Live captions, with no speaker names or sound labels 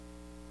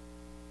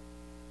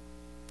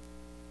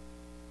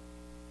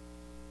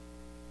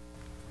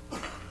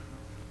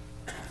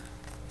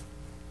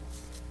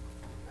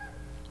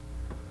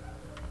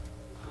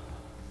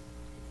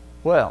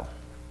Well,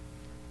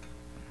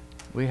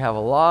 we have a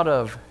lot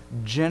of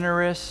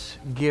generous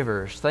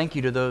givers. Thank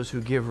you to those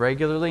who give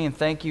regularly, and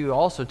thank you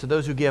also to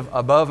those who give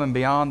above and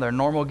beyond their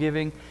normal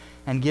giving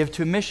and give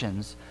to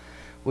missions.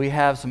 We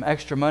have some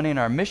extra money in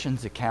our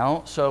missions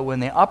account, so when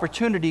the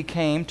opportunity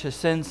came to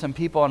send some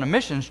people on a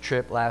missions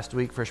trip last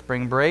week for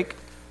spring break,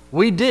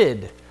 we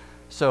did.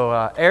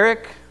 So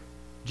Eric,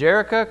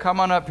 Jerica,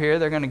 come on up here.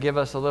 They're going to give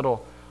us a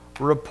little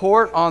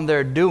report on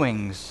their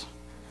doings.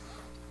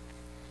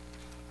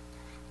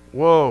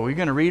 Whoa, you're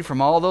going to read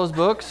from all those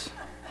books?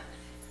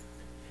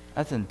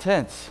 That's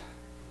intense.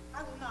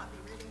 I will not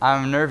be reading.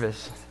 I'm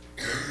nervous.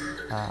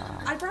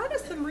 I brought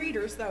us some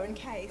readers, though, in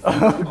case. These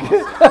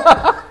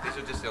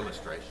are just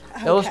illustrations.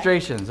 Okay.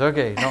 Illustrations.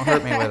 Okay, don't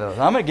hurt me with those.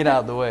 I'm going to get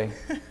out of the way.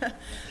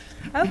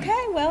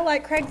 Okay, well,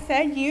 like Craig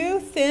said, you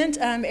sent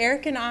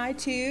Eric and I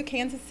to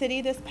Kansas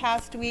City this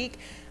past week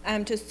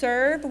to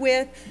serve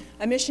with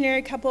a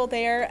missionary couple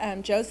there,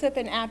 Joseph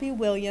and Abby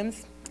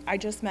Williams. I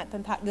just met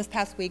them this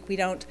past week. We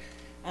don't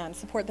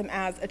support them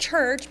as a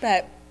church,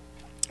 but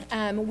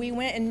we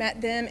went and met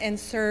them and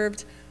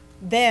served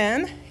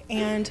them,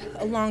 and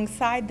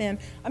alongside them,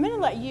 I'm going to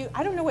let you,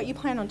 I don't know what you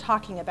plan on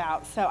talking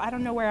about, so I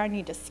don't know where I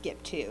need to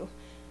skip to.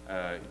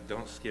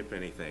 Don't skip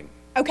anything.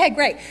 Okay,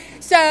 great.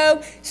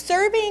 So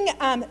serving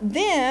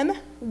them,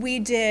 we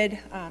did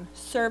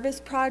service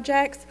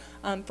projects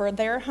for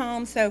their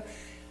home. So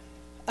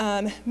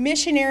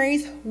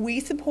missionaries,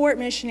 we support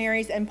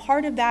missionaries, and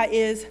part of that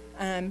is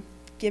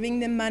giving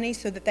them money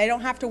so that they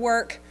don't have to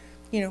work,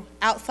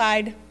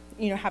 outside,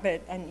 have a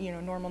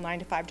normal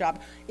 9-to-5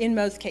 job. In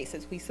most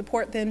cases, we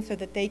support them so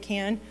that they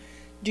can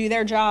do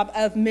their job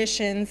of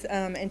missions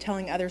and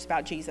telling others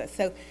about Jesus.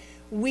 So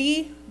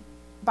we,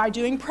 by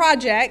doing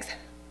projects,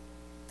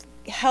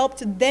 helped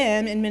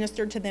them and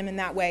ministered to them in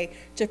that way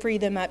to free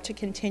them up to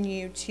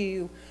continue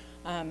to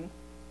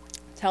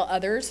tell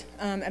others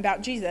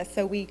about Jesus.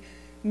 So we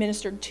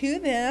ministered to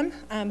them.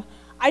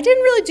 I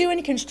didn't really do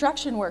any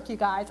construction work, you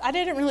guys. I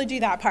didn't really do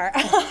that part.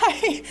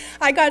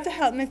 I got to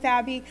help Miss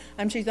Abby.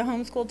 She's a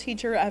homeschool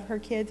teacher of her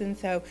kids, and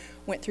so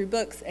went through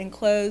books and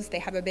clothes. They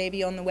have a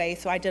baby on the way,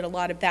 so I did a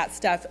lot of that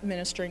stuff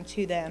ministering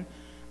to them.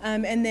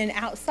 And then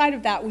outside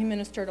of that, we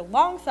ministered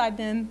alongside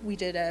them. We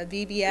did a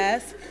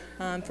VBS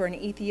for an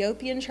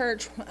Ethiopian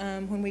church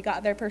when we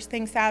got there first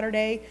thing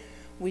Saturday.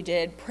 We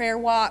did prayer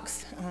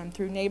walks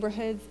through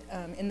neighborhoods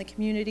in the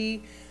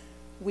community.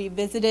 We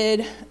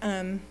visited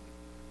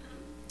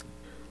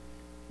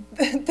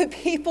the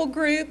people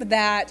group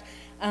that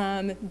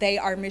they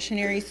are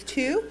missionaries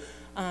to.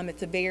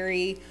 It's a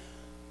very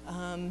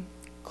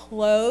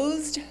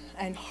closed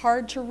and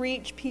hard to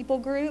reach people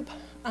group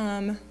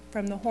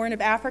from the Horn of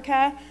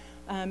Africa.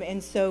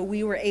 And so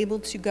we were able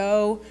to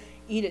go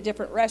eat at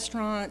different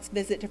restaurants,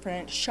 visit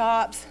different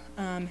shops,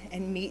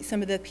 and meet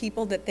some of the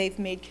people that they've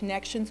made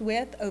connections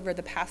with over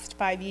the past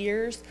 5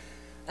 years.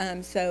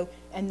 And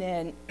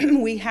then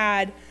we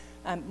had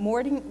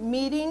morning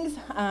meetings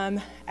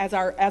as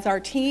our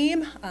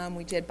team.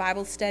 We did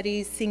Bible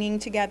studies, singing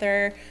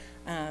together,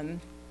 and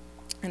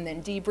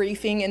then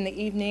debriefing in the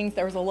evenings.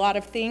 There was a lot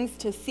of things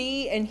to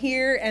see and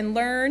hear and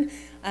learn,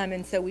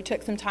 and so we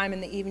took some time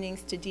in the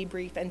evenings to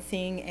debrief and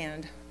sing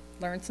and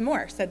learn some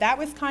more. So that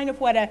was kind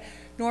of what a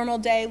normal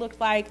day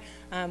looked like.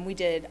 I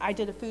did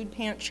a food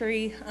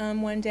pantry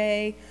one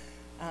day.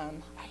 I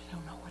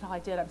don't know what all I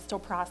did. I'm still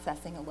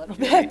processing a little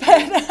bit,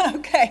 but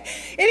okay.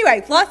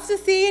 Anyway, lots to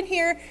see and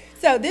hear.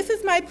 So this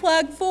is my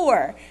plug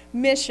for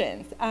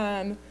missions.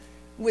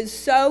 Was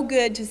so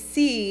good to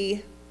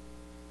see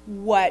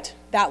what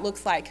that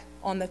looks like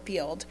on the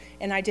field,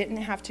 and I didn't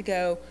have to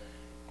go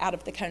out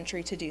of the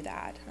country to do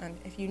that.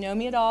 If you know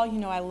me at all, you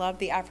know I love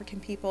the African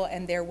people,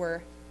 and there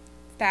were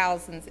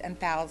thousands and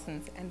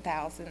thousands and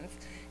thousands.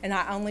 And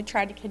I only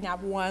tried to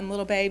kidnap one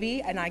little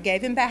baby, and I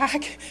gave him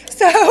back.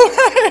 So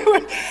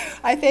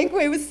I think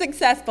we was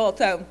successful.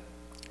 So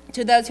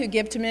to those who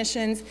give to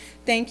missions,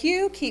 thank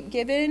you. Keep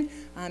giving.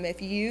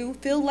 If you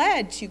feel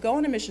led to go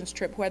on a missions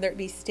trip, whether it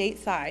be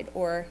stateside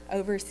or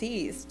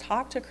overseas,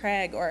 talk to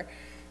Craig or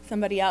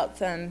somebody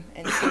else and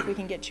see if we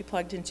can get you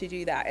plugged in to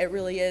do that. It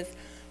really is.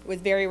 It was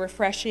very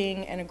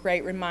refreshing and a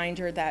great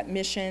reminder that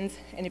missions,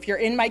 and if you're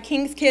in my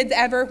King's Kids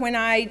ever, when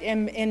I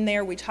am in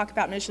there, we talk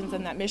about missions,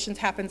 and that missions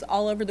happens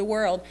all over the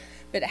world,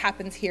 but it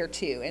happens here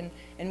too,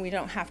 and we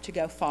don't have to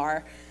go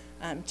far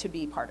to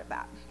be part of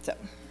that. So,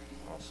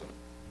 Awesome.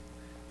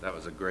 That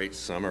was a great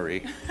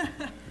summary.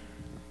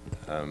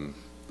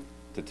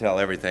 To tell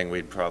everything,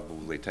 we'd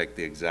probably take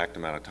the exact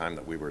amount of time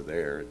that we were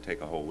there. It'd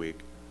take a whole week.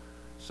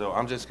 So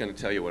I'm just going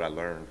to tell you what I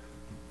learned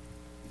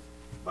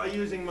by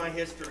using my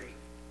history.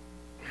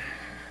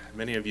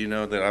 Many of you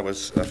know that I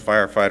was a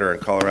firefighter in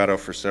Colorado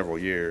for several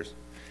years,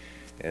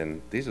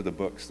 and these are the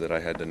books that I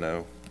had to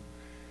know,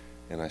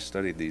 and I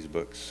studied these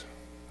books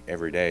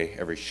every day,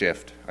 every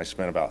shift. I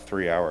spent about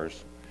 3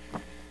 hours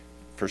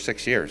for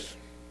 6 years.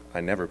 I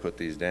never put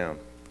these down.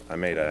 I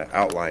made an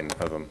outline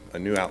of them, a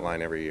new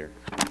outline every year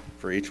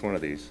for each one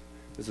of these.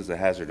 This is a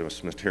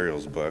hazardous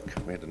materials book.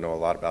 We had to know a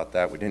lot about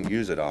that. We didn't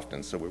use it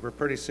often, so we were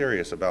pretty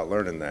serious about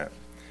learning that.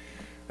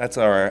 That's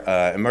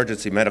our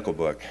emergency medical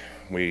book.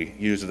 We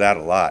use that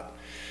a lot.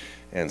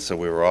 And so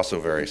we were also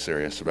very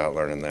serious about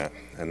learning that.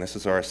 And this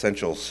is our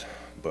essentials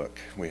book.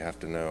 We have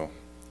to know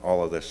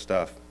all of this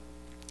stuff,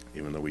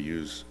 even though we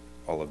use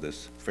all of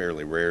this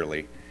fairly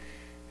rarely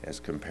as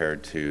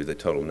compared to the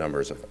total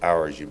numbers of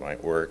hours you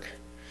might work.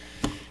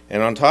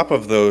 And on top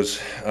of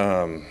those,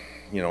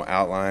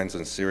 outlines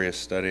and serious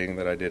studying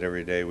that I did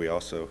every day, we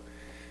also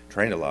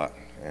trained a lot,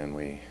 and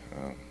we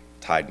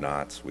tied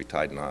knots. We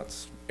tied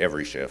knots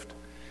every shift,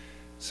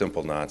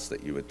 simple knots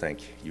that you would think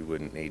you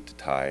wouldn't need to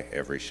tie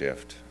every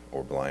shift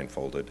or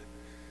blindfolded,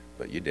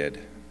 but you did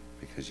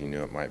because you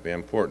knew it might be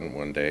important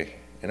one day,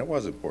 and it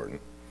was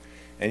important.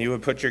 And you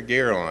would put your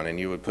gear on, and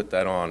you would put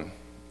that on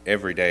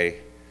every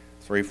day,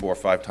 3, 4,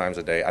 5 times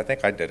a day. I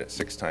think I did it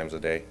 6 times a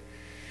day,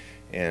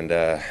 and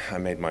I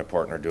made my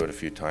partner do it a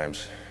few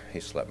times. He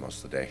slept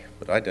most of the day,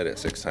 but I did it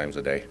 6 times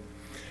a day.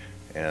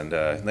 And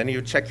then you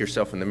would check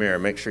yourself in the mirror,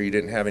 make sure you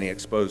didn't have any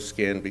exposed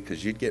skin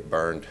because you'd get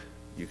burned.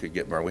 You could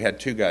get burned. We had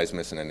 2 guys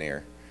missing an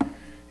ear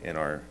in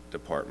our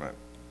department.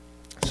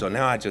 So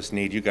now I just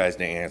need you guys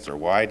to answer.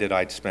 Why did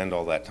I spend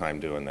all that time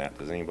doing that?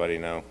 Does anybody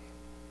know?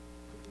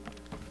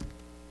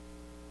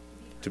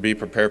 To be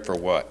prepared for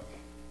what?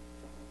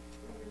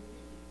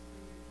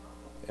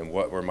 And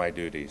what were my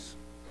duties?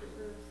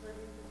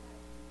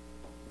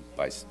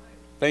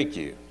 Thank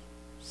you.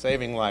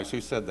 Saving lives. Who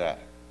said that?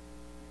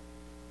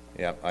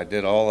 Yep, I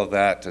did all of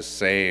that to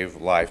save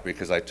life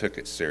because I took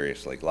it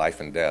seriously. Life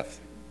and death.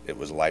 It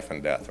was life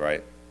and death,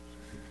 right?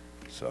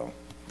 So,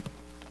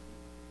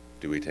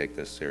 do we take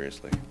this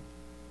seriously?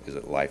 Is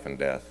it life and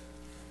death?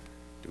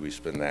 Do we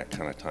spend that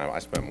kind of time? I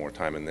spent more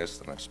time in this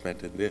than I've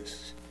spent in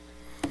this.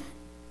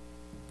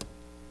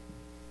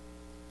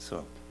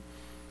 So,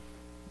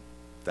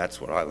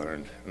 that's what I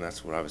learned, and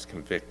that's what I was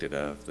convicted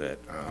of, that,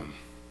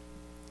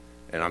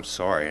 and I'm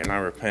sorry, and I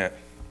repent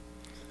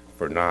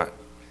for not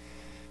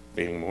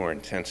being more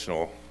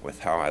intentional with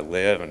how I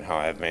live and how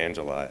I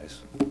evangelize.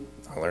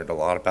 I learned a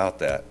lot about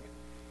that,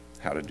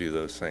 how to do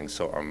those things,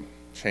 so I'm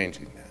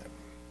changing that.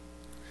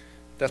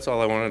 That's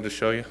all I wanted to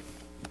show you.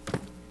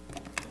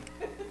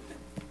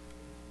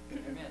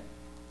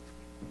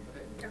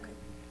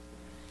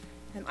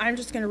 I'm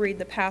just going to read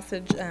the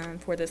passage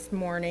for this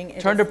morning.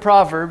 Turn to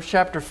Proverbs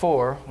chapter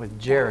 4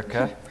 with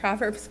Jerica.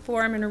 Proverbs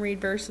 4, I'm going to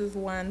read verses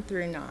 1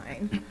 through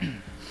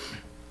 9.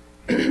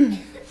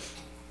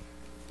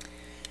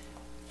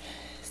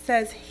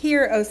 Says,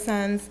 "Hear, O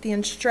sons, the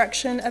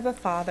instruction of a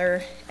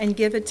father, and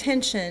give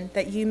attention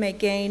that you may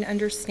gain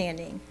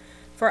understanding.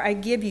 For I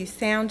give you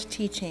sound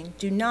teaching.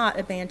 Do not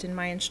abandon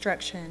my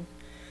instruction.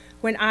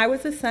 When I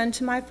was a son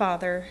to my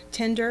father,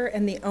 tender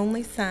and the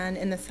only son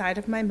in the sight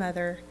of my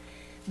mother,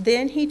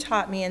 then he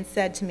taught me and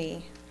said to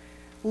me,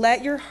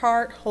 let your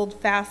heart hold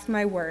fast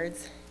my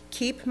words.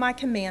 Keep my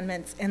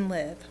commandments and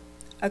live.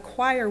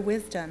 Acquire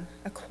wisdom,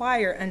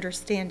 acquire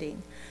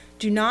understanding.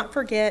 Do not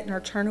forget nor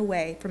turn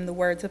away from the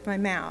words of my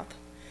mouth.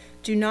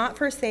 Do not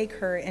forsake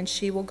her, and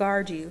she will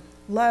guard you.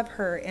 Love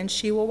her, and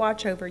she will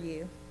watch over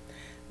you.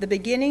 The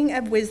beginning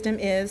of wisdom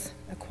is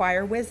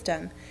acquire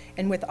wisdom,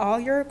 and with all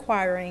your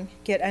acquiring,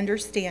 get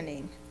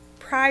understanding.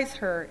 Prize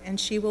her, and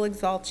she will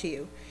exalt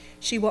you.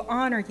 She will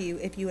honor you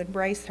if you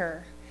embrace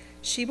her.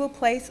 She will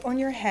place on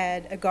your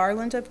head a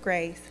garland of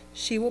grace.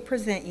 She will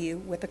present you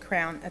with a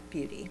crown of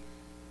beauty."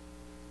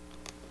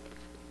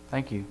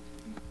 Thank you.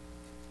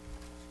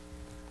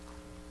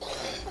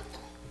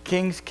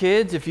 King's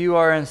kids, if you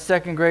are in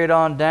 2nd grade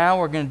on down,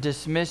 we're going to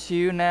dismiss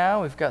you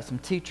now. We've got some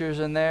teachers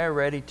in there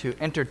ready to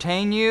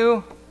entertain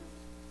you,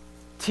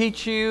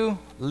 teach you,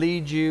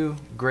 lead you,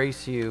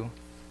 grace you.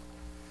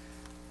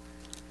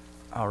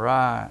 All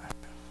right.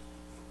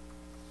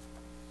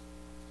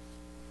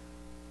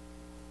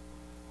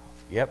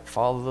 Yep,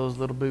 follow those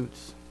little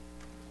boots.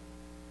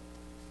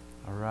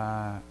 All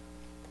right.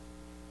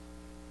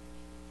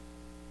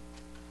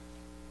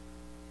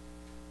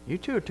 You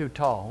two are too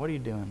tall. What are you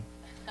doing?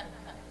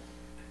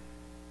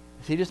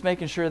 Is he just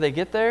making sure they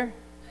get there?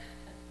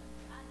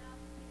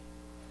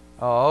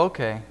 Oh,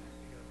 okay.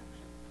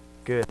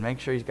 Good. Make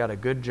sure he's got a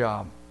good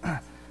job.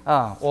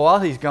 Well, while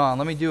he's gone,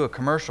 let me do a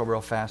commercial real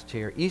fast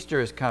here.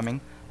 Easter is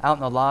coming. Out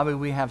in the lobby,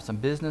 we have some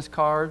business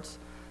cards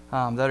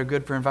that are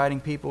good for inviting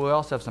people. We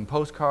also have some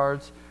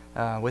postcards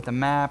with a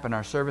map and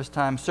our service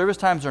times. Service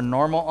times are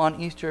normal on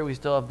Easter. We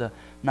still have the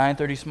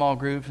 9:30 small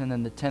groups and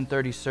then the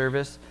 10:30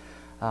 service.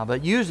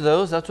 But use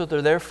those. That's what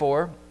they're there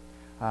for.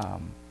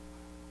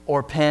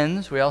 Or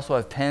pens. We also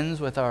have pens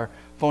with our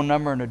phone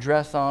number and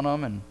address on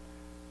them. And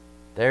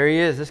there he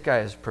is. This guy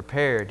is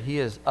prepared. He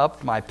has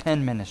upped my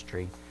pen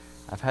ministry.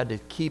 I've had to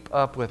keep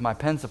up with my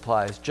pen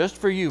supplies just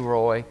for you,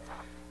 Roy.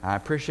 I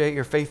appreciate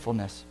your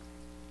faithfulness.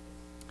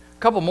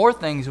 A couple more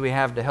things we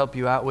have to help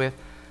you out with.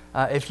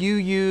 If you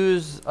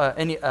use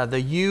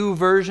the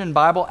YouVersion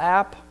Bible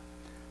app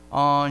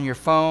on your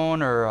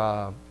phone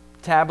or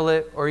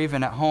tablet or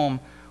even at home,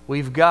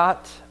 we've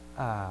got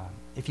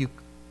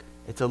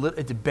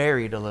it's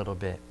buried a little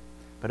bit,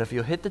 but if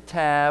you hit the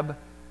tab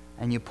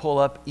and you pull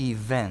up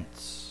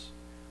events,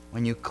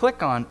 when you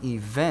click on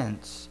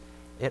events,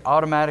 it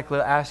automatically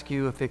asks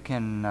you if it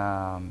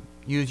can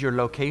use your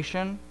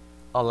location.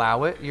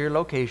 Allow it your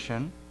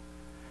location.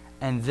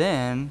 And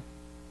then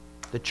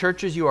the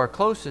churches you are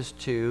closest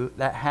to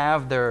that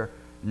have their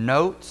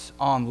notes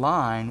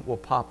online will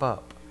pop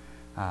up.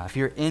 If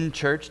you're in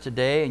church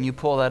today and you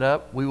pull that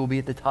up, we will be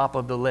at the top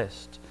of the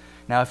list.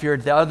 Now, if you're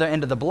at the other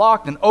end of the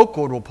block, then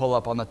Oakwood will pull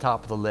up on the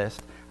top of the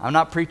list. I'm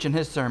not preaching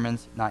his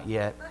sermons, not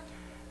yet.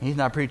 He's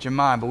not preaching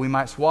mine, but we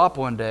might swap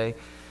one day.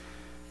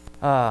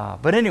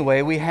 But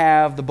anyway, we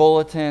have the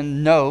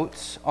bulletin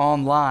notes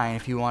online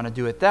if you want to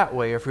do it that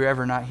way. Or if you're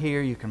ever not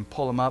here, you can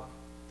pull them up.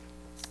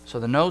 So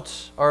the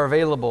notes are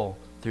available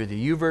through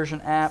the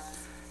YouVersion app.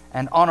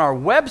 And on our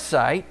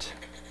website,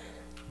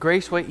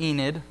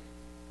 GracewayEnid.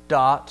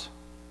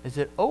 Is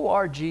it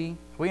O-R-G?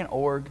 Are we an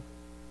org?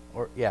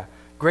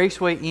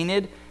 Graceway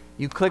Enid.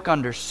 You click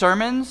under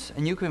sermons,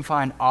 and you can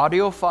find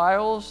audio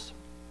files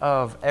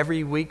of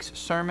every week's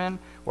sermon.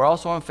 We're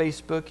also on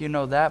Facebook, you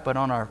know that, but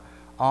on our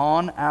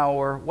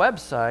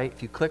website,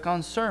 if you click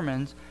on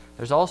sermons,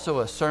 there's also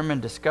a sermon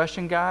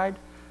discussion guide.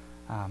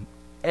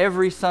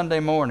 Every Sunday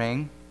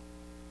morning,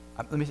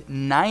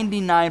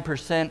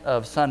 99%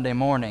 of Sunday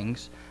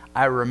mornings,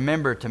 I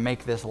remember to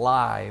make this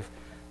live.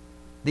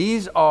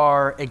 These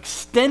are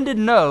extended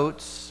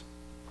notes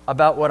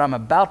about what I'm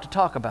about to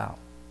talk about.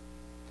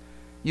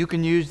 You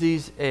can use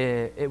these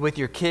with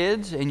your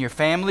kids in your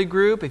family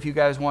group if you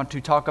guys want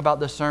to talk about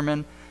the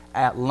sermon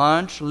at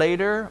lunch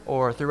later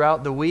or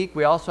throughout the week.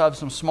 We also have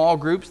some small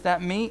groups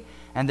that meet,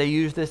 and they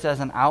use this as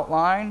an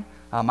outline.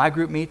 My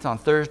group meets on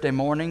Thursday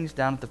mornings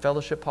down at the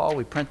fellowship hall.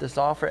 We print this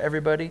off for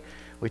everybody.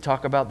 We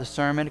talk about the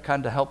sermon. It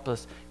kind of helps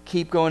us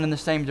keep going in the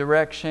same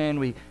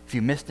direction. If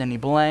you missed any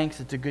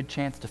blanks, it's a good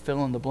chance to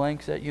fill in the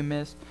blanks that you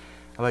missed.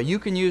 But you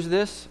can use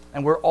this,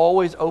 and we're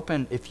always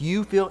open. If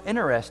you feel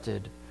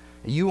interested,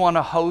 you want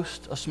to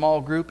host a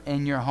small group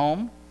in your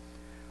home,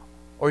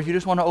 or if you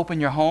just want to open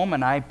your home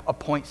and I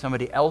appoint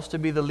somebody else to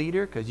be the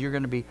leader because you're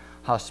going to be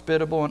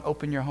hospitable and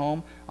open your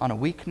home on a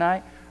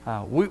weeknight,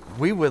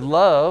 we would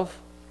love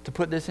to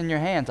put this in your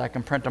hands. I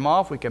can print them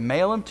off. We can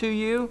mail them to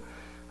you.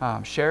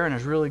 Sharon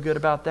is really good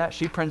about that.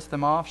 She prints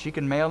them off. She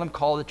can mail them,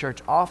 call the church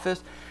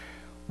office.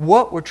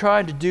 What we're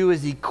trying to do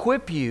is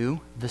equip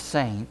you, the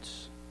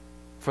saints,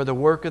 for the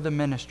work of the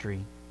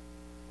ministry,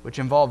 which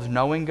involves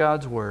knowing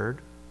God's Word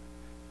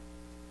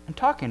and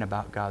talking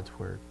about God's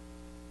Word.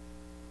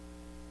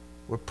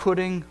 We're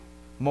putting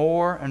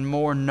more and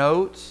more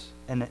notes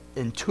and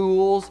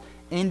tools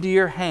into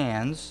your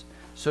hands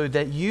so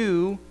that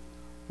you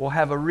will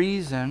have a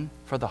reason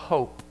for the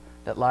hope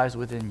that lies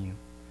within you.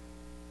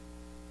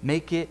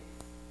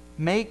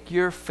 Make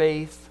your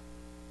faith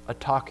a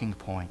talking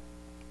point.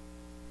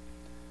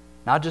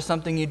 Not just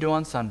something you do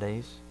on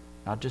Sundays,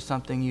 not just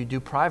something you do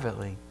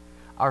privately.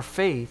 Our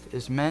faith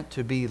is meant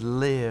to be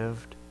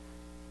lived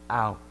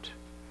out.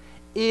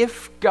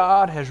 If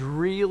God has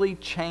really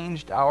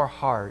changed our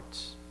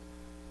hearts,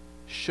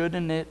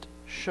 shouldn't it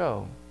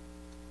show?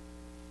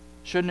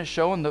 Shouldn't it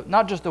show in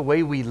not just the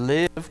way we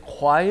live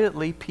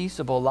quietly,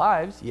 peaceable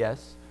lives,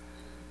 yes,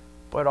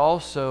 but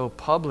also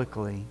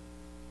publicly,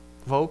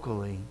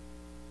 vocally,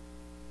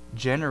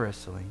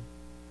 generously?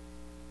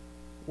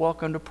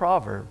 Welcome to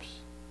Proverbs.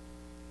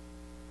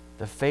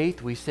 The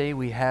faith we say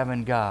we have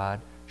in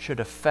God should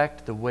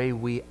affect the way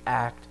we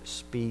act,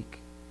 speak,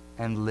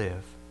 and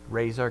live.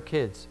 Raise our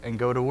kids and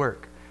go to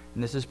work.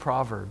 And this is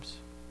Proverbs.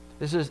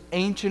 This is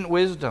ancient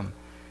wisdom.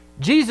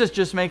 Jesus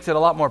just makes it a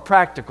lot more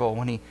practical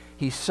when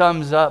he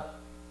sums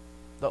up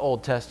the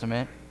Old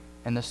Testament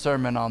and the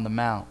Sermon on the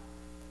Mount.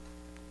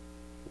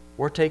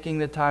 We're taking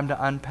the time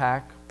to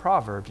unpack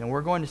Proverbs, and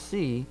we're going to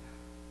see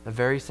the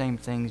very same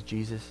things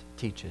Jesus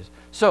teaches.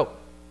 So,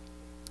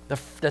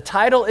 the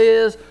title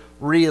is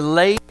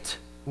Relate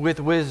with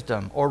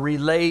Wisdom, or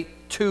Relate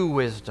to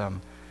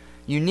Wisdom.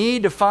 You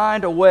need to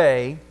find a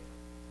way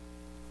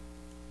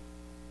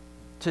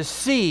to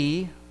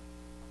see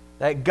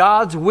that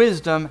God's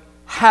wisdom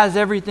has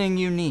everything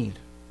you need.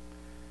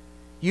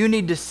 You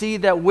need to see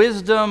that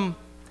wisdom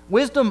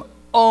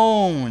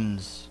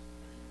owns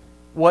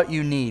what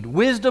you need.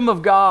 Wisdom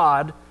of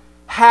God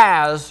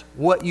has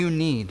what you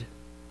need.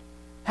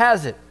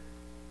 Has it.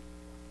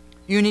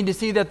 You need to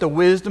see that the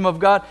wisdom of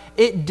God,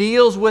 it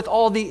deals with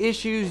all the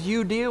issues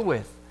you deal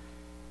with.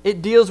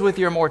 It deals with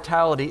your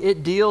mortality.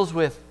 It deals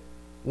with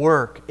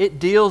work. It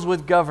deals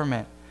with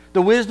government.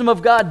 The wisdom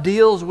of God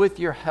deals with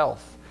your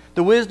health.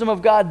 The wisdom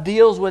of God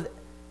deals with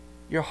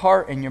your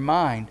heart and your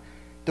mind.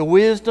 The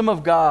wisdom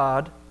of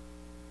God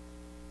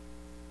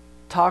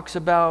talks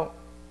about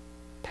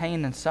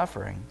pain and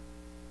suffering.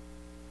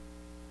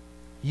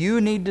 You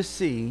need to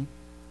see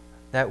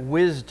that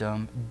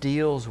wisdom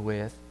deals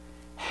with,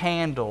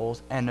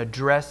 handles, and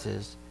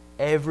addresses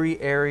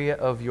every area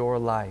of your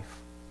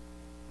life.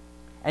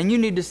 And you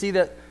need to see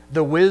that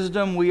the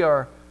wisdom we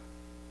are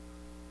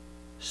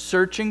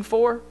searching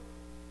for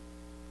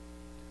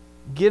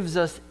gives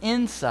us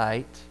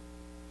insight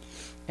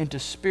into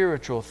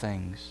spiritual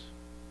things.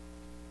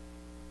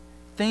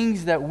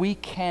 Things that we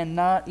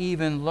cannot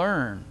even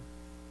learn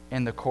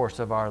in the course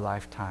of our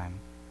lifetime.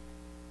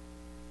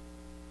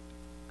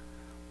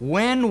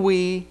 when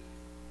we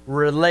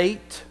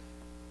relate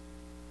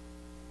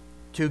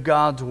to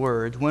God's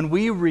words, when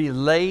we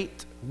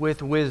relate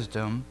with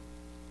wisdom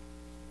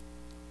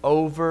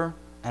over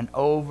and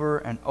over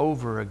and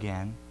over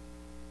again,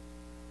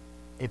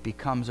 it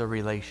becomes a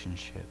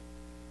relationship.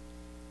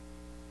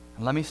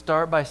 And let me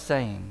start by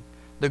saying,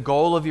 the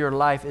goal of your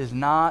life is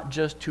not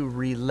just to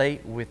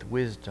relate with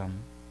wisdom,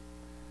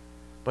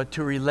 but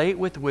to relate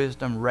with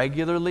wisdom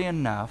regularly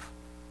enough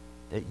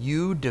that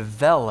you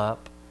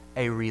develop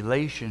a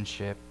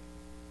relationship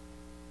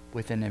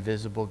with an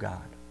invisible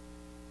God.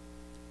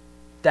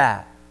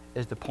 That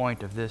is the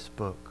point of this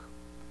book.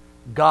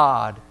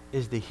 God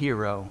is the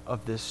hero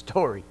of this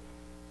story.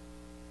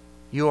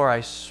 You are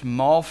a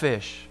small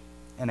fish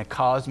in a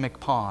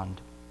cosmic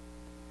pond,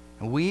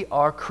 and we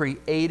are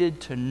created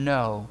to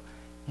know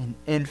an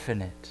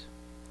infinite,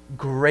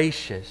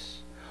 gracious,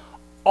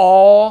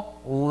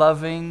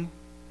 all-loving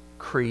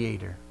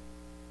Creator.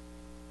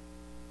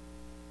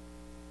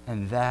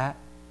 And that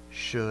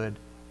should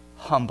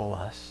humble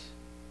us,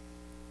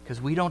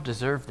 because we don't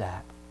deserve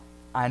that.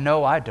 I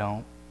know I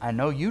don't. I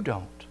know you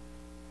don't.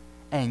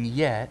 And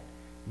yet,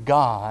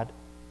 God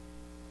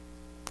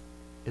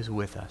is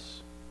with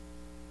us.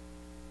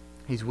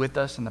 He's with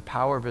us in the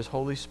power of His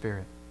Holy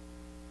Spirit.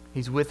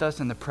 He's with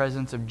us in the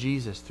presence of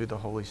Jesus through the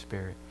Holy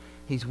Spirit.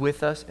 He's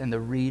with us in the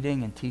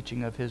reading and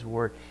teaching of His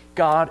Word.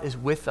 God is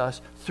with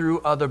us through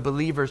other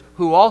believers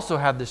who also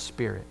have the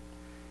Spirit.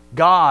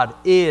 God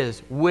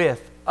is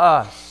with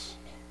us.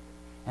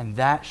 And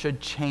that should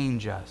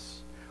change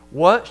us.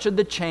 What should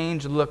the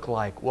change look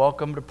like?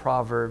 Welcome to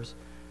Proverbs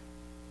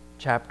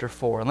chapter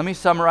 4. Let me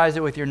summarize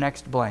it with your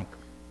next blank.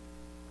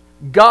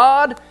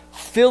 God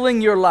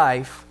filling your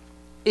life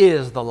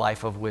is the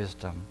life of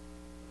wisdom.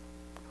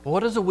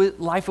 What does a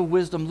life of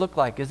wisdom look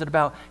like? Is it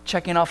about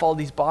checking off all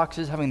these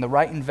boxes, having the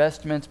right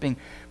investments, being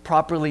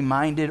properly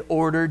minded,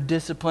 ordered,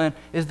 disciplined?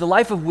 Is the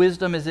life of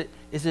wisdom, is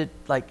it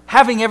like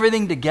having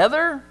everything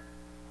together?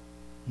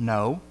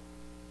 No.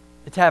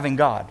 It's having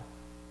God.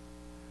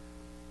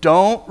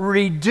 Don't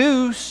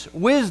reduce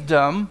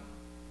wisdom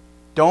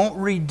to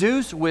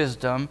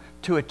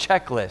a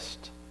checklist.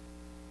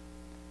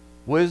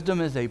 Wisdom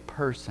is a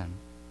person.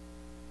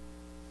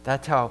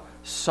 That's how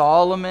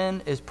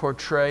Solomon is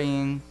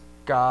portraying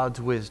God's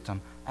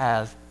wisdom,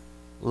 as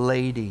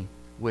Lady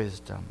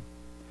Wisdom.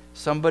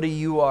 Somebody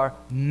you are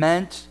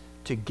meant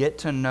to get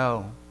to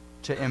know,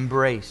 to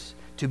embrace,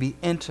 to be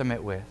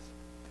intimate with.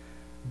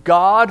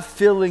 God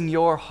filling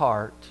your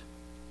heart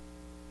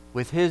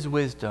with His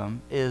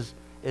wisdom is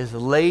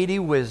Lady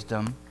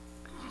Wisdom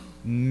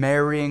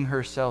marrying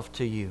herself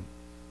to you.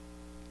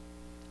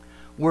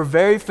 We're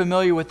very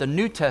familiar with the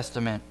New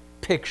Testament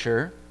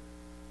picture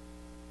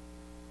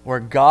where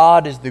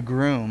God is the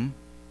groom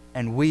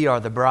and we are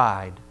the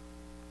bride.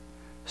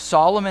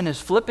 Solomon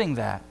is flipping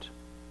that,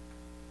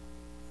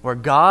 where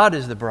God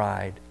is the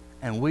bride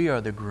and we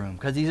are the groom,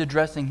 because he's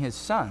addressing his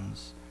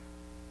sons.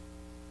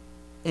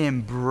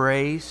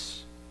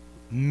 Embrace,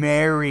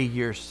 marry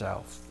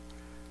yourself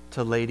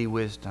to Lady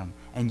Wisdom,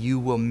 and you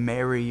will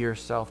marry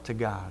yourself to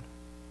God.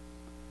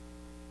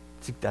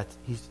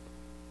 This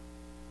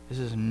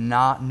is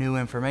not new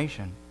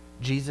information.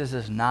 Jesus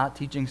is not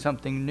teaching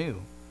something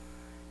new.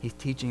 He's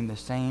teaching the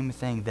same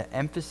thing. The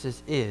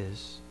emphasis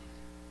is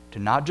to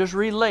not just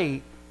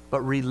relate,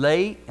 but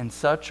relate in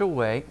such a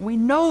way. We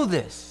know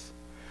this.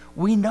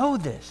 We know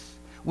this.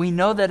 We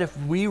know that if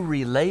we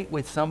relate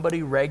with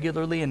somebody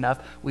regularly enough,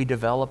 we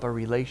develop a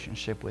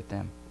relationship with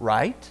them,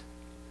 right?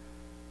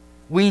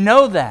 We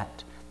know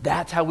that.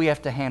 That's how we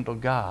have to handle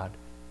God.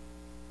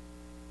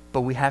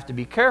 But we have to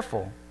be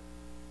careful,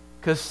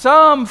 because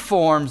some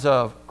forms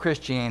of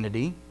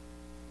Christianity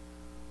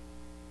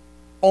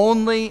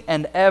only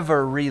and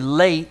ever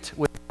relate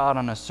with God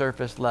on a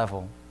surface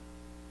level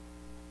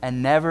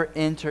and never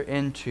enter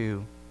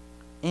into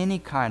any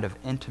kind of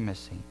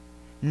intimacy,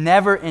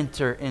 never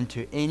enter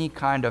into any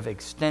kind of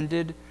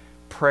extended,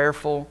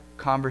 prayerful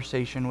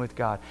conversation with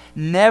God,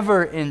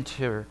 never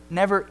enter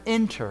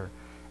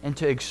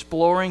into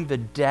exploring the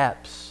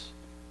depths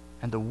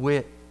and the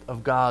width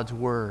of God's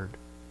Word,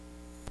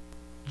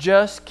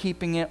 just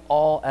keeping it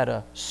all at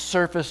a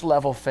surface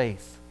level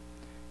faith.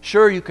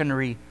 Sure, you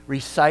can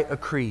recite a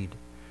creed.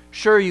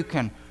 Sure, you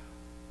can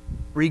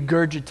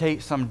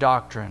regurgitate some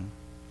doctrine.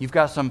 You've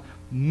got some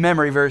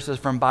memory verses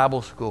from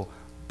Bible school.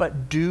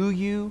 But do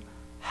you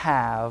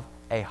have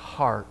a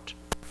heart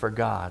for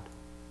God?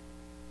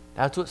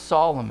 That's what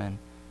Solomon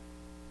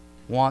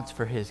wants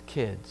for his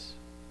kids.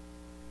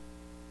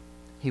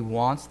 He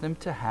wants them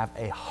to have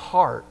a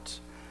heart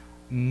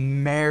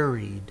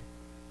married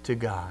to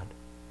God.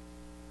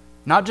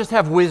 Not just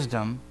have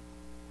wisdom,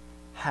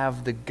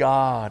 have the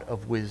God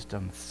of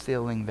wisdom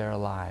filling their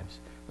lives.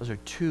 Those are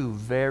two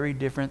very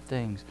different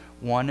things.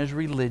 One is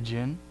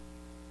religion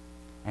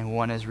and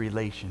one is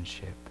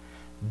relationship.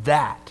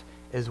 That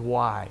is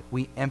why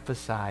we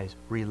emphasize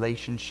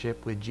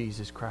relationship with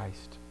Jesus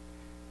Christ.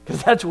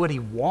 Because that's what He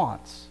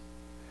wants.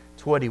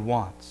 It's what He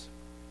wants.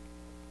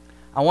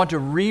 I want to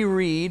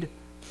reread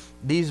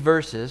these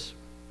verses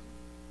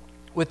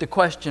with the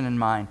question in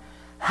mind.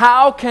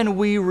 How can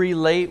we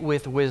relate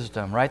with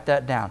wisdom? Write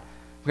that down.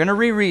 We're going to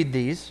reread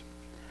these.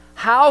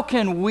 How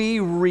can we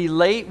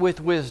relate with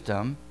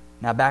wisdom?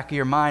 Now, back of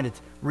your mind,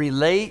 it's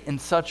relate in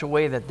such a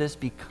way that this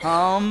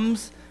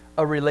becomes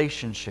a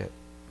relationship.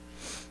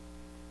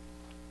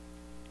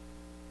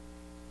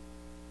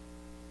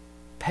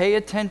 Pay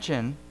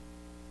attention.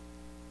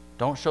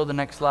 Don't show the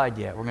next slide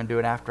yet. We're going to do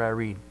it after I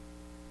read.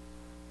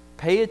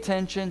 Pay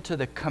attention to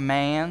the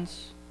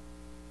commands,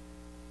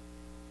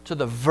 to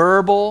the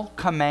verbal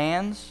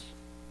commands.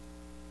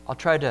 I'll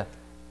try to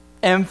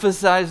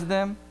emphasize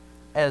them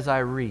as I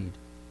read.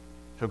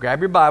 So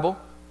grab your Bible.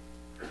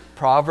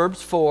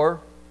 Proverbs 4,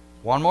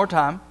 one more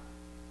time.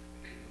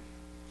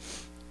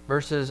 I'm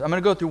going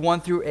to go through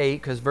 1 through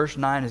 8 because verse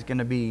 9 is going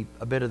to be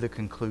a bit of the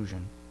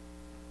conclusion.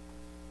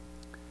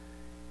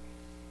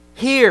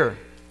 Hear.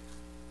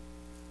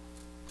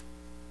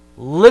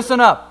 Listen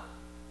up,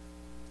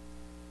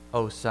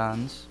 O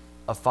sons,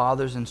 a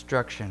father's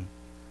instruction.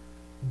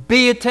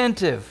 Be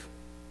attentive,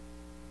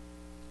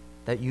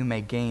 that you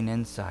may gain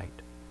insight,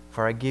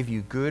 for I give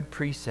you good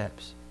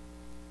precepts.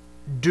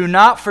 Do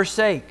not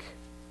forsake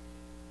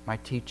my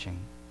teaching.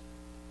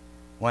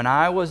 When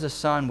I was a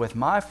son with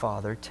my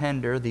father,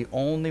 tender, the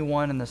only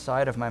one in the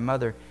sight of my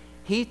mother,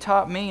 he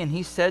taught me, and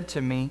he said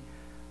to me,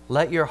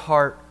 let your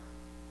heart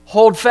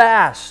hold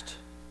fast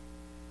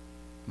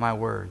my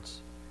words.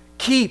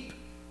 Keep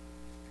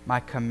my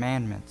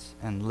commandments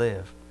and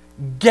live.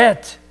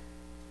 Get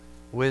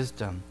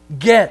wisdom.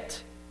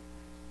 Get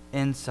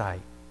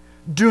insight.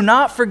 Do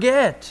not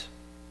forget.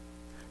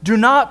 Do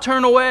not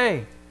turn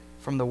away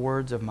from the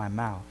words of my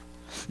mouth.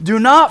 Do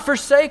not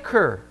forsake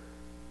her,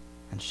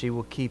 and she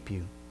will keep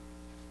you.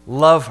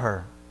 Love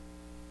her,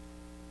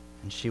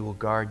 and she will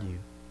guard you.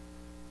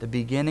 The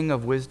beginning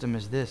of wisdom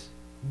is this: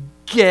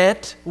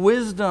 get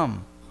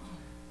wisdom.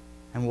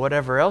 And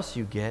whatever else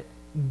you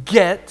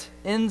get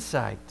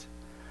insight.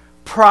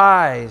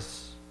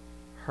 Prize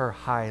her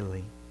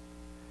highly,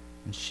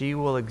 and she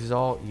will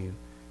exalt you.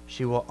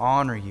 She will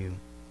honor you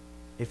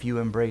if you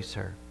embrace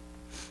her.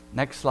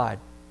 Next slide.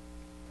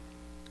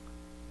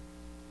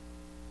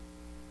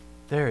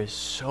 There is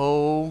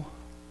so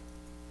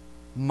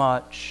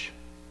much,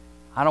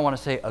 I don't want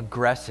to say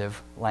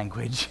aggressive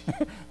language,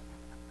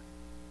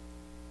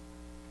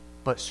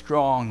 but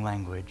strong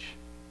language.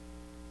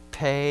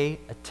 Pay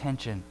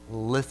attention.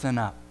 Listen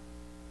up.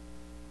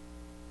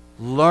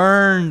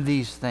 Learn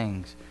these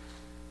things.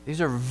 These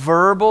are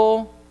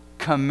verbal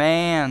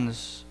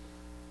commands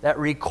that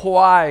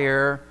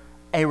require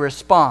a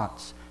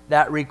response,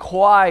 that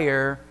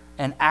require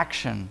an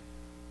action.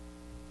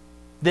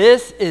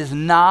 This is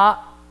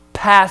not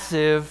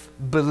passive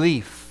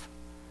belief.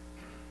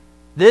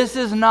 This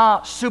is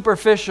not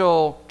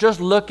superficial, just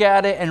look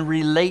at it and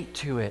relate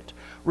to it.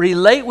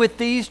 Relate with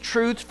these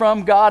truths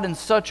from God in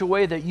such a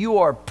way that you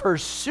are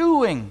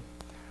pursuing.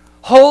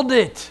 Hold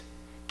it.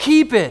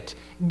 Keep it.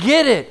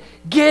 Get it.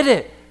 Get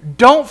it.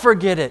 Don't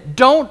forget it.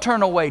 Don't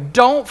turn away.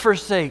 Don't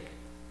forsake.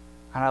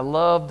 And I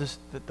love this,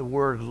 the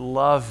word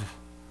love.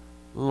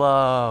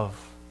 Love.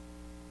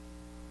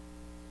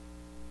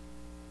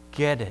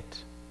 Get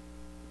it.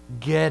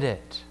 Get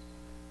it.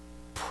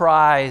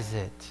 Prize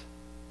it.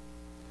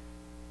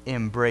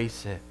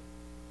 Embrace it.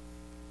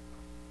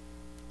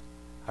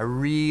 I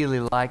really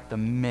like the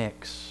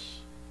mix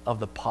of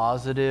the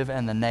positive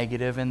and the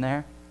negative in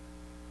there.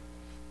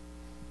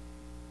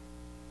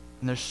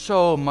 And there's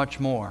so much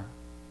more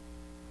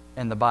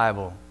in the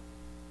Bible.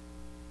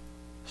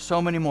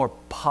 So many more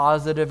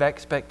positive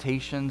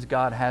expectations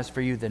God has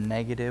for you than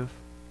negative.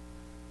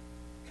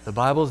 The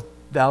Bible's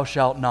thou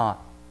shalt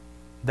not.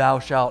 Thou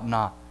shalt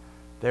not.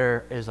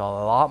 There is a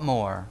lot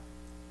more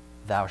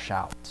thou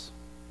shalt.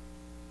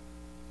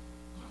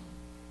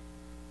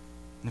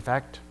 In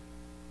fact,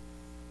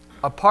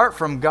 apart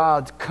from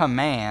God's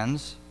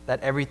commands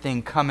that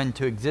everything come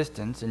into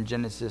existence in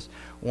Genesis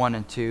 1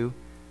 and 2,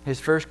 His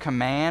first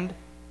command,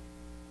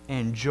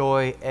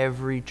 enjoy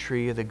every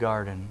tree of the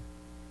garden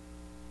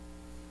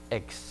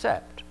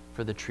except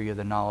for the tree of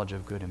the knowledge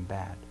of good and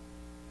bad.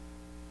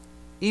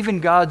 Even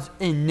God's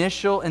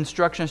initial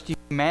instructions to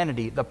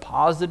humanity, the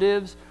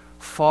positives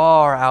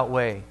far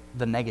outweigh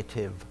the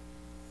negative,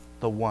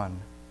 the one.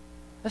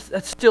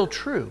 That's still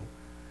true.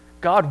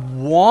 God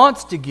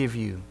wants to give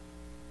you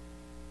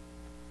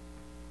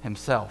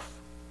Himself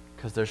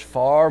because there's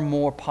far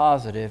more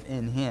positive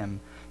in Him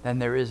than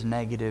there is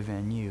negative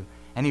in you.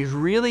 And He's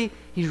really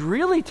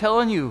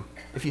telling you,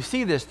 if you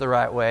see this the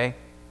right way,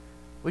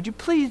 would you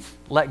please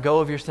let go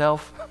of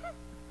yourself?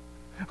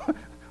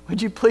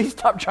 Would you please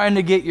stop trying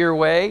to get your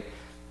way?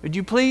 Would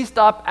you please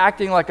stop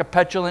acting like a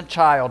petulant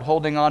child,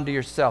 holding on to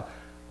yourself?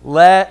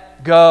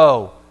 Let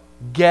go.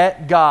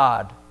 Get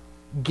God.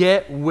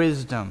 Get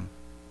wisdom.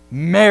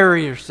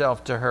 Marry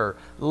yourself to her.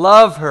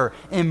 Love her.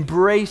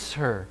 Embrace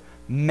her.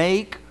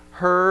 Make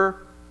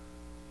her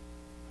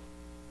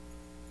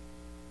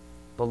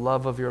the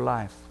love of your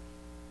life.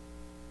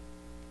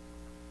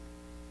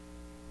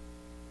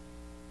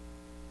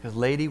 Because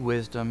Lady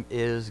Wisdom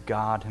is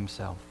God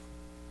Himself.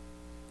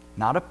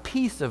 Not a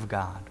piece of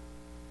God,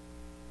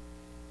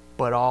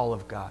 but all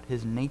of God.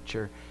 His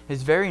nature,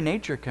 his very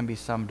nature can be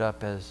summed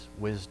up as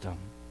wisdom.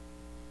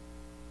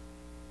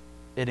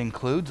 It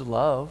includes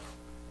love.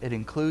 It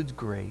includes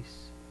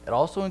grace. It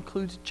also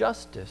includes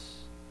justice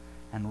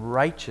and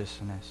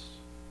righteousness.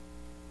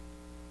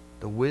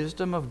 The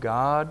wisdom of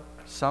God,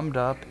 summed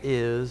up,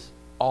 is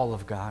all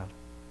of God.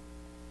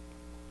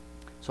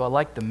 So I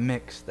like the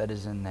mix that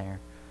is in there.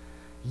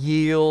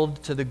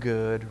 Yield to the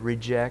good,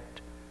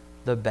 reject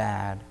the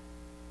bad.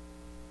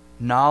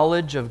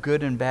 Knowledge of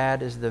good and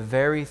bad is the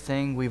very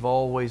thing we've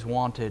always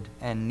wanted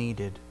and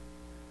needed.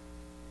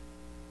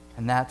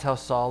 And that's how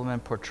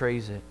Solomon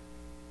portrays it.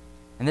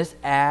 And this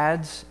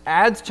adds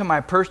to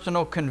my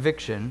personal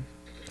conviction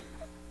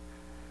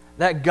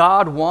that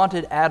God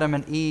wanted Adam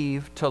and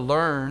Eve to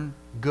learn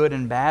good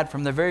and bad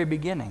from the very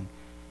beginning.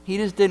 He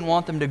just didn't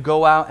want them to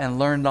go out and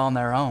learn on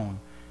their own.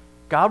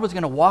 God was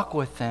going to walk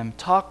with them,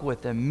 talk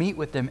with them, meet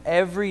with them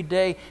every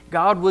day.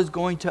 God was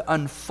going to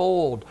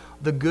unfold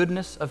the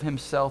goodness of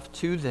himself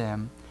to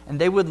them,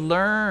 and they would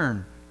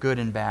learn good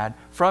and bad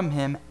from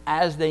him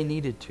as they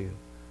needed to.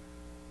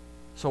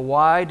 So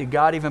why did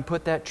God even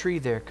put that tree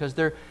there? Because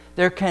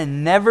there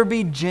can never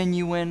be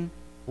genuine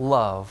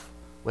love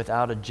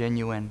without a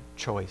genuine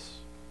choice.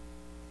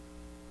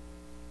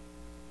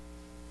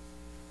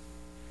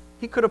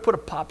 He could have put a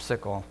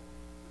popsicle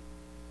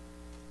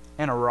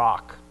in a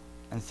rock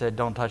and said,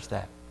 don't touch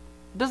that.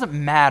 It doesn't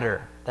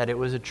matter that it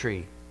was a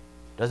tree.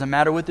 It doesn't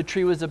matter what the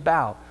tree was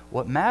about.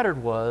 What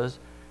mattered was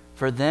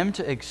for them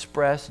to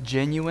express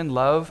genuine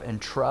love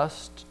and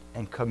trust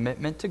and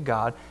commitment to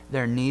God,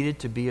 there needed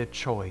to be a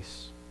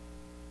choice.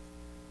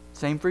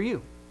 Same for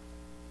you.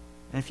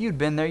 And if you'd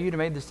been there, you'd have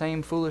made the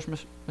same foolish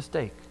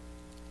mistake.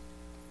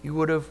 You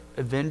would have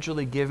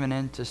eventually given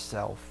in to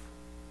self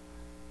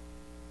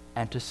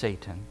and to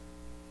Satan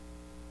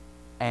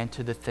and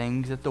to the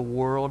things that the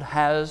world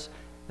has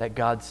that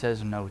God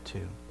says no to.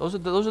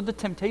 Those are the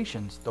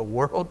temptations, the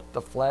world,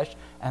 the flesh,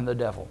 and the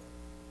devil.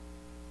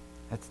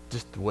 That's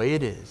just the way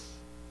it is.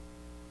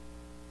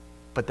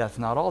 But that's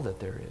not all that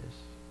there is.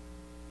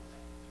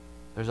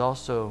 There's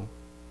also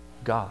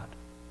God.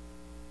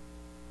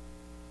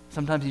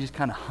 Sometimes he's just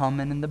kind of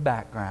humming in the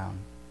background.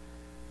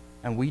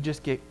 And we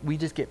just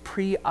get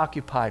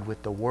preoccupied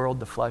with the world,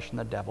 the flesh, and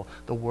the devil.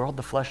 The world,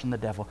 the flesh, and the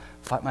devil.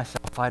 Fight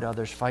myself, fight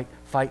others, fight.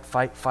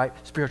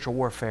 Spiritual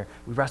warfare.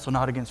 We wrestle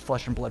not against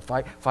flesh and blood.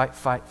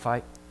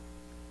 Fight.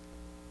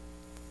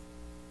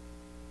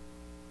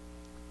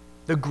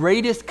 The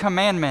greatest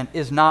commandment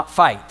is not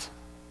fight.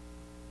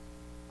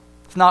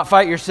 It's not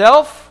fight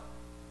yourself.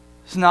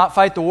 It's not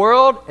fight the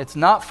world. It's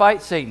not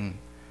fight Satan.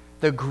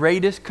 The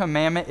greatest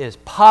commandment is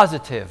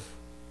positive.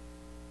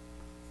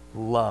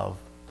 Love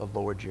the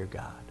Lord your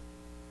God.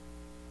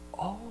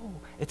 Oh,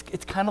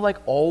 it's kind of like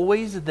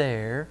always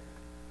there,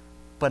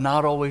 but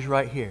not always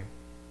right here.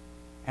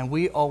 And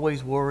we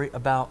always worry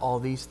about all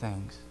these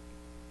things.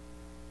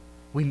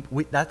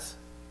 That's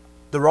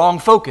the wrong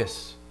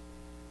focus.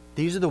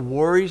 These are the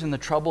worries and the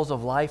troubles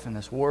of life in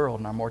this world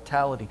and our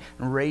mortality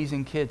and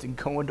raising kids and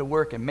going to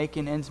work and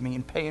making ends meet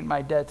and paying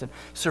my debts and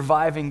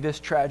surviving this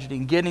tragedy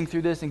and getting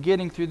through this and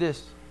getting through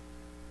this.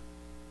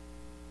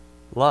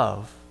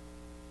 Love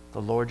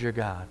the Lord your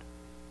God.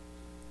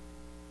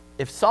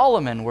 If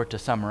Solomon were to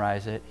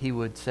summarize it, he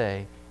would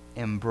say,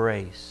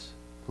 embrace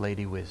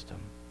Lady Wisdom.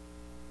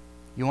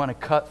 You want to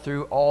cut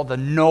through all the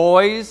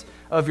noise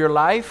of your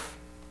life?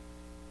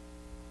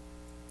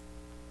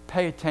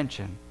 Pay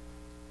attention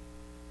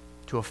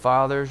to a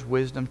father's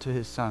wisdom to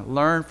his son.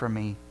 Learn from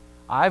me.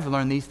 I've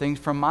learned these things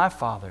from my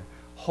father.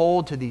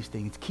 Hold to these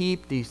things.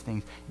 Keep these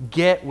things.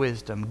 Get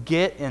wisdom.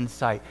 Get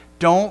insight.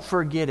 Don't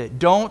forget it.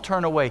 Don't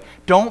turn away.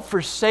 Don't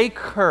forsake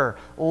her.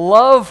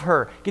 Love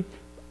her.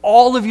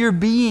 All of your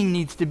being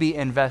needs to be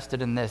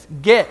invested in this.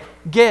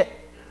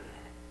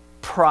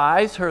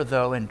 Prize her,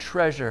 though, and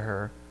treasure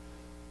her.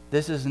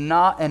 This is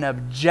not an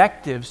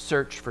objective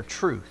search for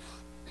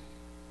truth.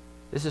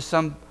 This is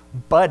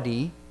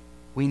somebody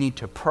we need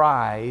to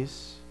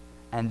prize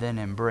and then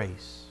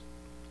embrace.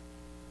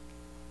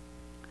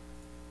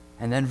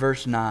 And then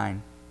verse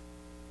 9.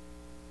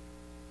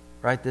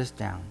 Write this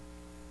down.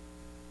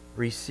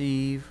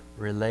 Receive,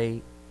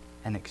 relate,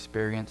 and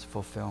experience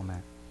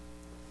fulfillment.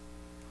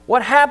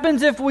 What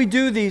happens if we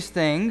do these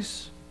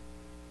things?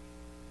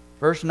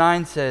 Verse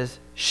 9 says,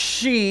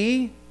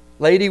 she,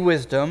 Lady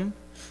Wisdom,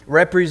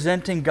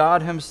 representing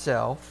God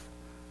himself,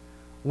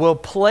 will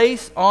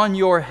place on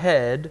your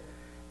head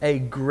a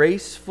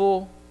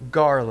graceful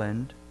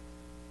garland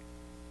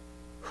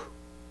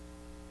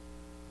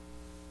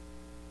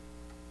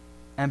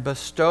and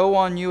bestow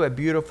on you a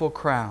beautiful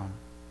crown.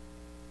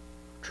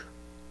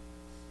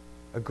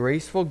 A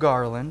graceful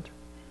garland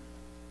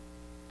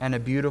and a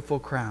beautiful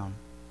crown.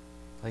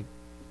 Like,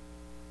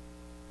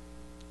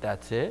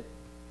 that's it?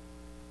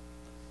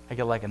 I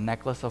get like a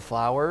necklace of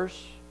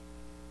flowers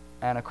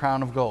and a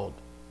crown of gold.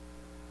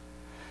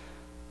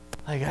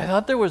 Like, I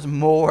thought there was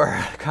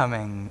more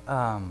coming.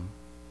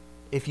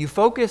 If you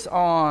focus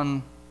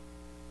on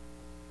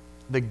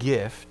the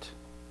gift,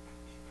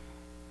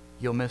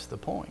 you'll miss the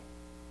point.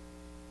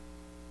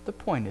 The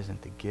point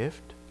isn't the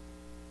gift.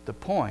 The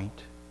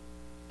point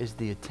is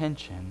the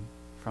attention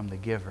from the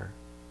giver.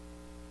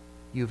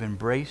 You've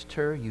embraced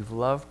her, you've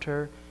loved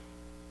her,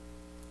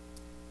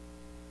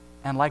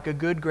 and like a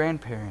good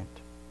grandparent,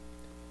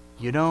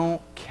 you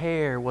don't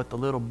care what the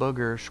little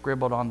booger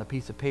scribbled on the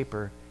piece of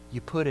paper, you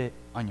put it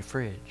on your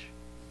fridge.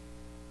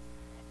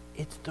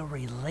 It's the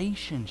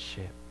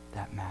relationship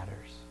that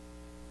matters.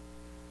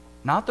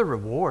 Not the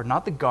reward,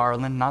 not the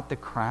garland, not the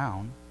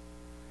crown.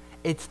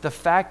 It's the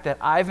fact that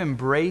I've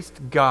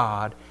embraced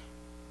God.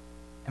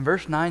 And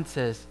verse 9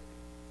 says,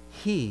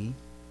 He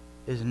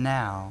is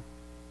now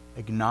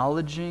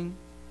acknowledging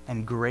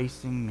and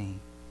gracing me.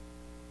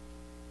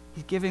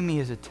 He's giving me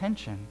His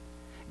attention.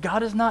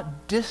 God is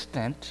not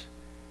distant,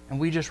 and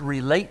we just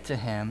relate to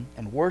Him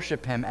and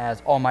worship Him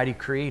as Almighty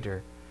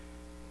Creator.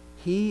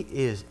 He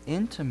is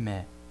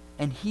intimate,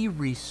 and He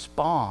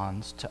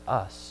responds to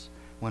us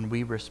when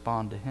we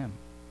respond to Him.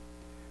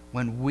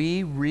 When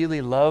we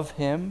really love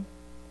Him,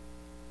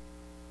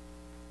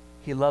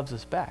 He loves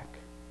us back.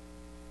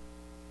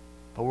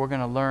 But we're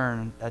going to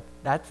learn that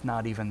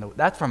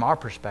that's from our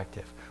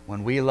perspective.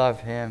 When we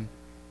love Him,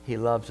 He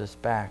loves us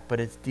back. But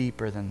it's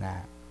deeper than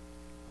that.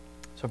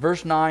 So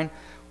verse 9,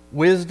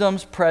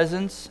 wisdom's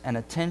presence and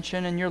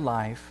attention in your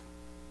life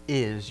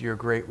is your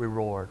great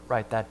reward.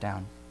 Write that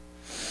down.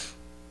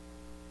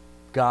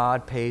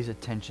 God pays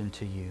attention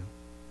to you.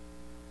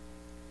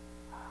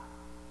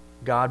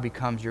 God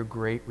becomes your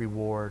great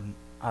reward.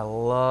 I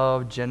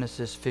love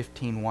Genesis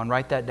 15:1.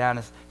 Write that down.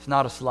 It's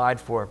not a slide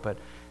for it, but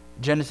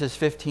Genesis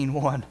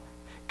 15:1.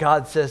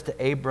 God says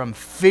to Abram,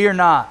 "Fear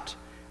not,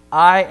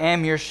 I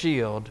am your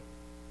shield."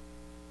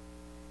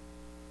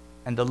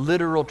 And the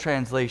literal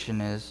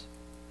translation is,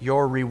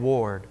 your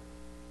reward,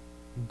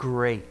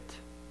 great,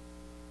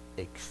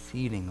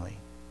 exceedingly.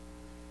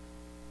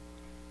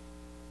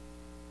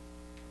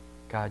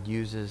 God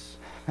uses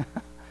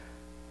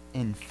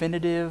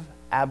infinitive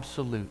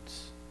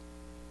absolutes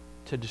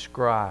to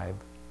describe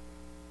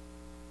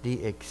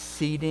the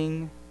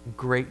exceeding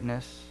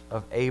greatness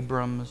of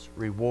Abram's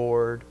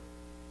reward,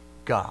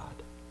 God.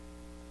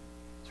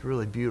 It's a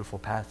really beautiful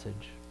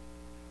passage.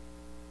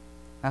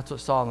 That's what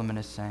Solomon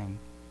is saying.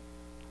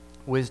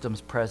 Wisdom's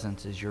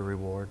presence is your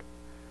reward.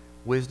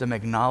 Wisdom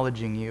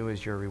acknowledging you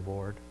is your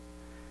reward.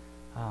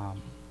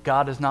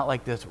 God is not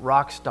like this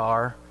rock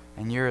star,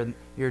 and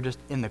you're just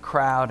in the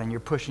crowd, and you're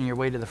pushing your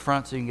way to the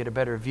front so you can get a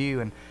better view,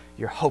 and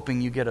you're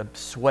hoping you get a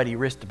sweaty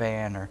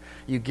wristband, or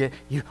he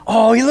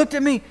looked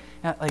at me.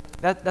 Like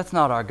that's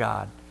not our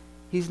God.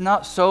 He's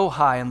not so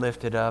high and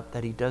lifted up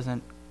that He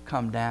doesn't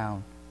come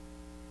down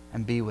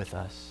and be with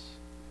us.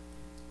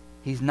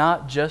 He's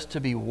not just to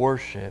be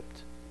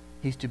worshipped,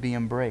 He's to be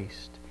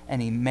embraced.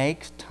 And He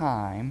makes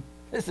time.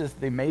 This is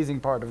the amazing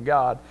part of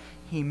God.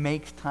 He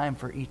makes time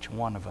for each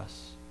one of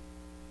us.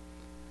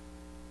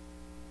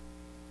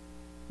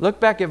 Look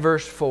back at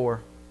verse 4.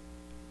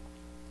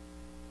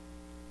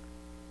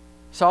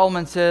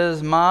 Solomon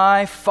says,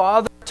 "My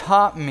father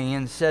taught me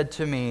and said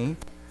to me."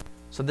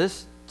 So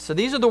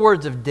these are the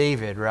words of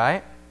David,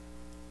 right?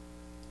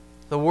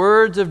 The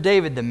words of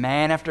David, the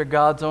man after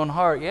God's own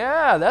heart.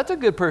 Yeah, that's a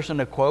good person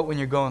to quote when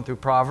you're going through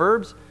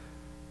Proverbs.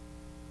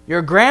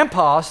 Your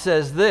grandpa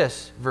says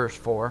this, verse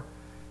 4,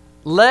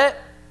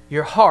 "Let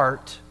your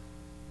heart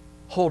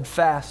hold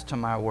fast to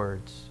my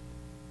words.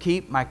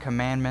 Keep my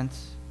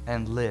commandments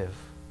and live."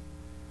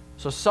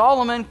 So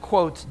Solomon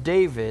quotes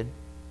David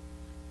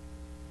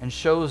and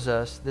shows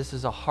us this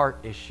is a heart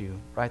issue.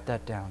 Write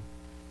that down.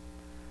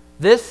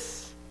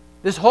 This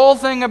whole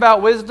thing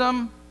about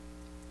wisdom,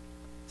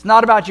 it's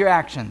not about your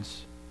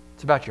actions.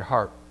 It's about your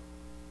heart.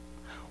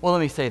 Well, let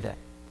me say that.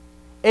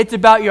 It's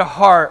about your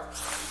heart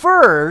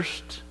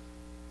first,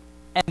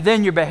 and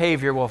then your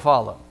behavior will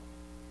follow.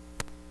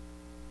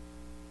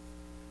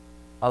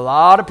 A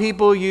lot of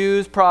people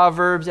use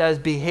Proverbs as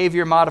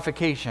behavior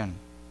modification.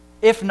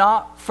 If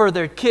not for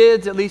their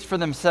kids, at least for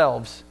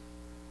themselves.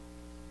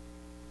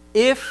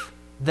 If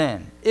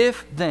then.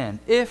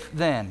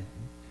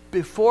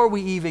 Before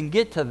we even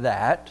get to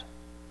that,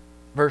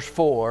 verse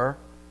 4,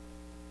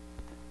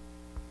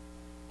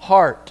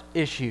 heart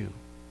issue.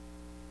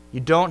 You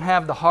don't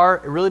have the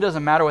heart, it really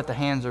doesn't matter what the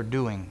hands are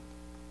doing.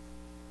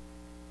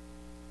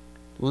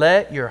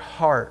 Let your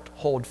heart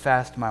hold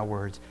fast my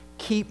words.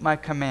 Keep my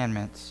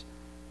commandments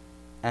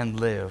and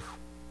live.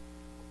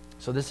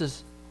 So this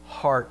is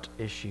heart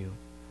issue.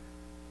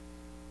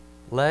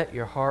 Let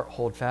your heart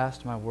hold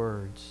fast my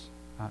words.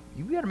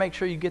 You better make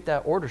sure you get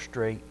that order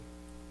straight.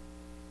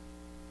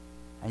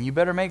 And you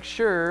better make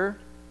sure,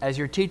 as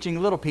you're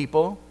teaching little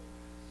people,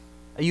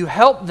 you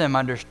help them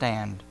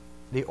understand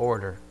the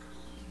order.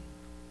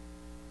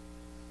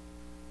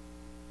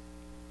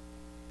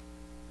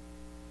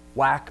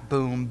 Whack,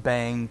 boom,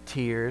 bang,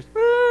 tears.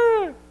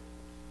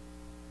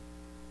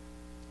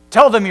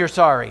 Tell them you're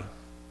sorry.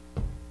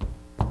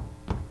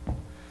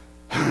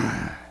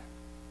 I'm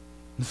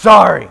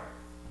sorry.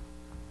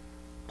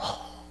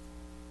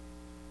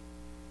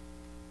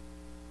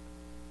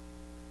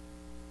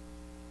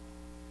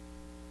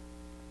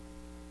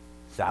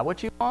 Is that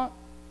what you want?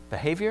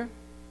 Behavior?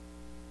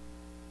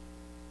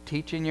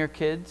 teaching your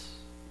kids,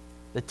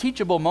 the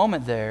teachable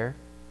moment there,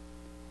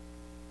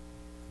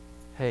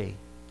 hey,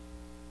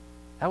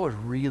 that was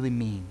really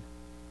mean.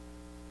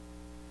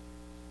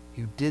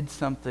 You did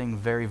something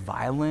very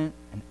violent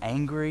and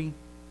angry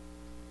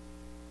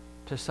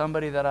to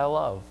somebody that I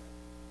love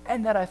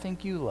and that I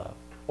think you love,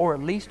 or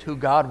at least who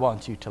God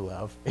wants you to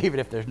love, even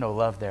if there's no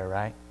love there,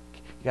 right?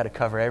 You got to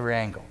cover every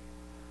angle.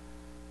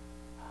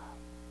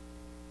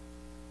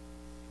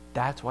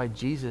 That's why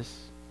Jesus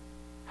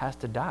has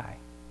to die.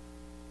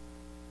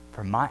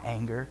 For my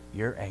anger,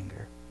 your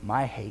anger,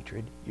 my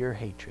hatred, your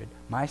hatred,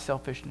 my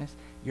selfishness,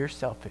 your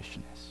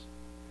selfishness.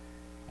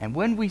 And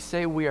when we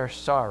say we are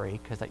sorry,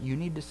 because you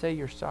need to say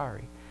you're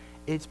sorry,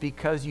 it's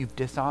because you've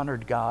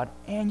dishonored God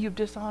and you've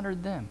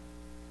dishonored them.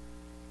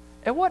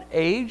 At what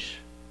age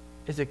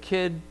is a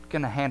kid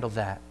going to handle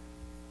that?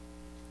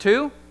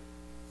 2?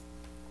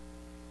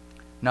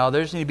 No,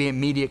 there's need to be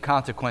immediate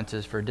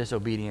consequences for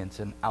disobedience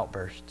and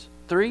outbursts.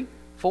 3,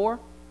 4,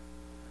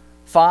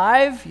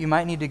 5, you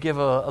might need to give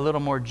a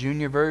little more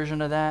junior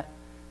version of that.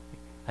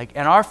 Like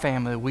in our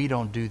family, we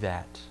don't do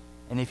that.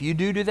 And if you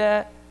do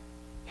that,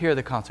 here are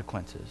the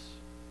consequences.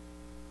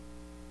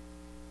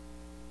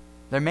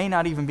 There may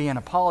not even be an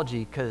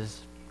apology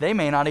because they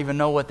may not even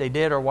know what they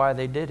did or why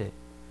they did it.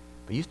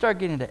 But you start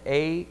getting to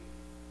 8,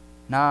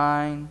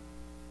 9,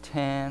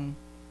 10, and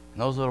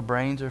those little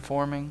brains are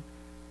forming.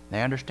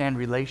 They understand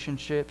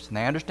relationships and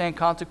they understand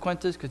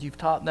consequences because you've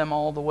taught them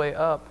all the way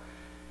up.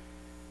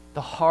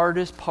 The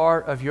hardest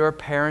part of your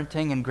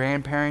parenting and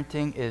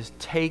grandparenting is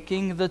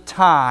taking the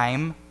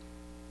time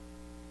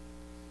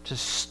to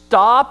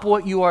stop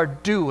what you are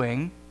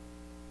doing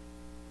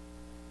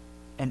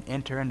and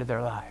enter into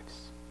their lives.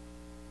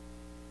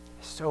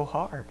 It's so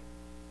hard.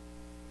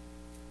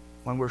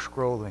 When we're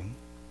scrolling,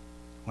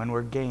 when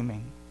we're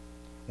gaming,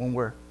 when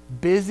we're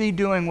busy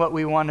doing what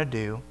we want to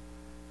do,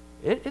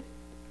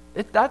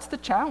 that's the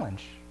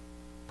challenge.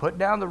 Put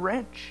down the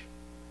wrench.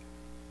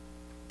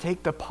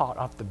 Take the pot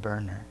off the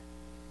burner.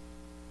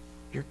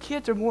 Your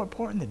kids are more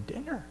important than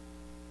dinner.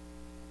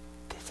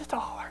 This is a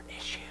hard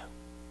issue.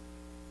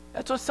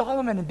 That's what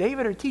Solomon and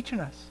David are teaching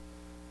us.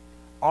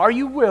 Are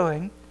you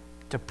willing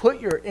to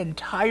put your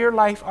entire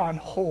life on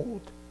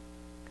hold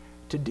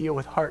to deal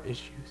with heart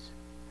issues?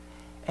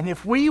 And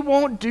if we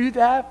won't do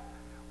that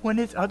when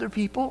it's other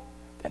people,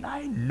 then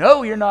I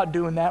know you're not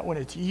doing that when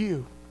it's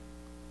you.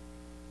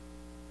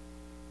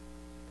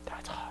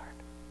 That's hard.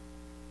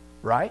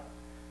 Right?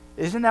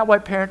 Isn't that why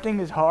parenting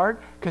is hard?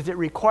 Because it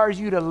requires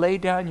you to lay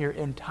down your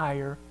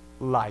entire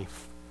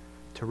life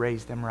to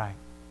raise them right.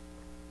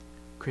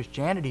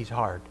 Christianity's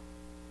hard.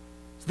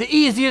 It's the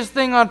easiest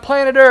thing on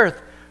planet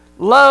Earth.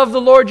 Love the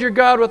Lord your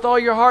God with all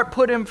your heart.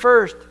 Put him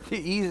first. The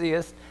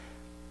easiest.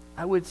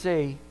 I would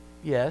say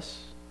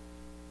yes.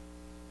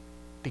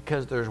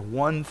 Because there's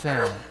one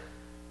thing.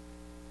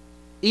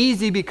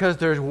 Easy because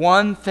there's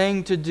one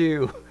thing to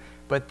do.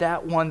 But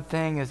that one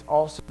thing is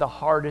also the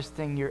hardest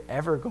thing you're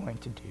ever going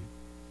to do.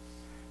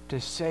 To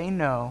say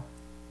no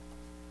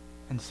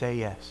and say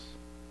yes.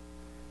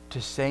 To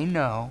say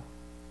no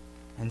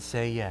and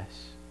say yes.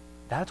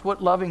 That's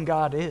what loving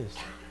God is.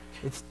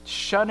 It's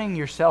shutting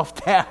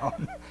yourself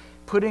down,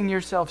 putting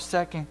yourself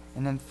second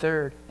and then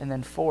third and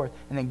then fourth,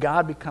 and then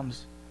God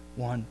becomes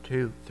 1,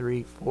 2,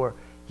 3, 4.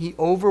 He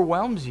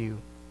overwhelms you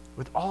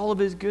with all of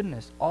his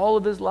goodness, all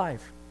of his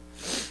life.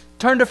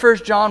 Turn to 1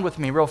 John with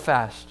me real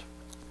fast.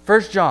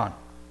 1 John.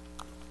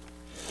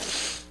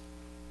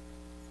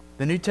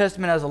 The New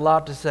Testament has a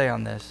lot to say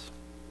on this.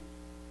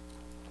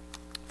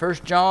 1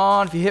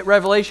 John, if you hit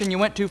Revelation, you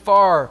went too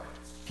far.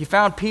 If you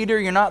found Peter,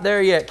 you're not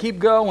there yet. Keep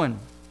going.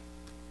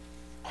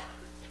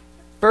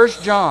 1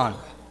 John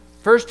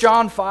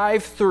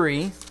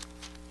 5:3.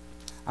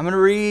 I'm going to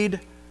read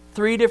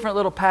 3 different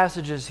little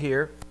passages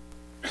here.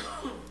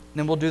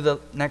 Then we'll do the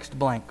next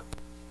blank.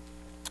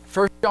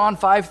 1 John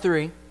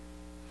 5:3.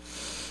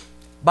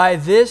 By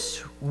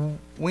this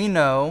we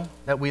know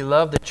that we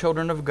love the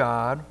children of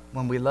God,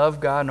 when we love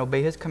God and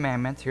obey his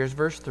commandments. Here's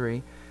verse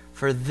 3.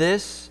 For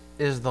this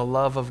is the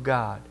love of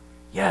God.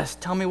 Yes,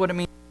 tell me what it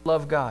means to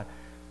love God.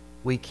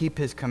 We keep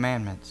his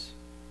commandments.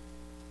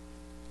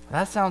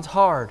 That sounds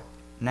hard.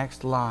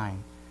 Next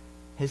line.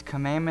 His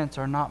commandments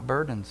are not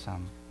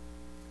burdensome.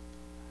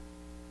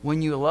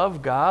 When you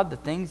love God, the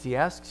things he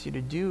asks you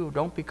to do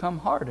don't become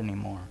hard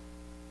anymore.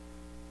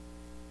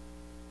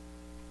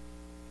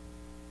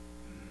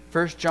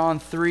 1 John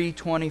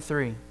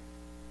 3:23.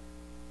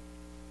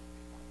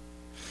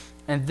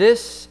 And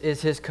this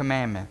is his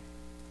commandment.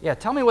 Yeah,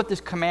 tell me what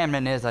this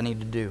commandment is I need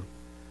to do.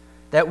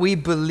 That we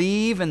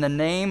believe in the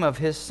name of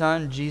his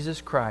Son,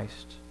 Jesus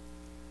Christ,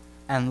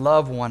 and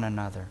love one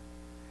another,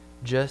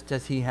 just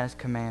as he has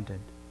commanded.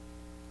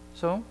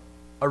 So,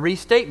 a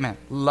restatement.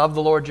 Love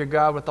the Lord your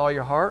God with all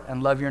your heart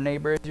and love your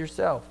neighbor as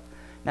yourself.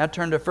 Now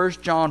turn to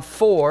 1 John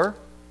 4.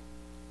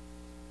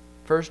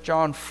 1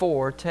 John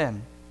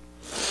 4:10.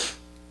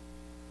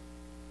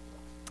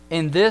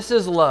 And this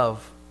is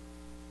love.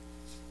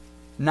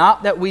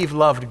 Not that we've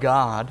loved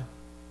God.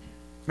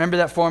 Remember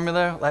that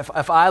formula?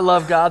 If I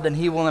love God, then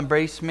he will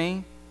embrace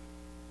me.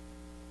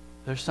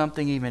 There's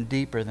something even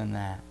deeper than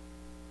that.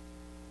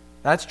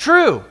 That's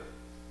true.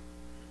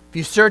 If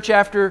you search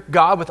after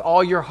God with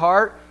all your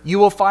heart, you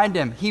will find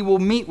Him. He will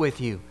meet with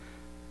you.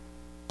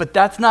 But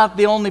that's not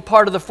the only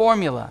part of the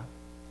formula.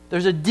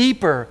 There's a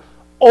deeper,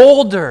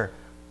 older,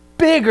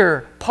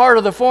 bigger part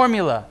of the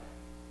formula.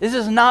 This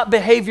is not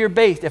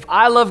behavior-based. If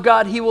I love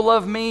God, He will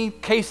love me.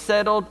 Case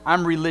settled.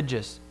 I'm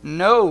religious.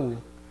 No.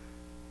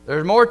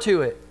 There's more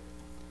to it.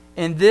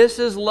 And this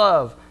is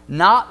love.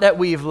 Not that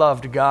we've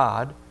loved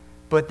God,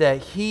 but that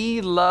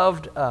He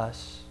loved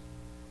us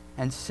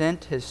and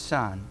sent His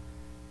Son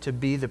to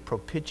be the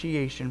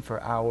propitiation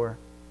for our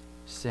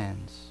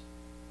sins.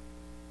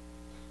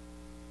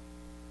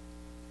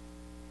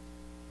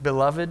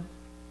 Beloved,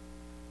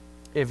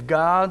 if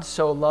God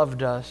so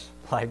loved us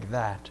like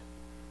that,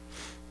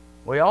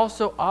 we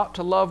also ought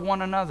to love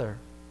one another.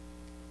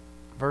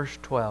 Verse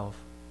 12.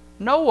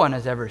 No one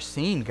has ever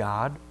seen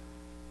God.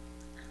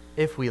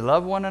 If we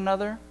love one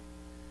another,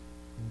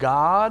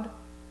 God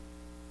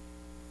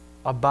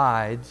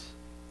abides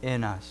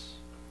in us,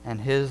 and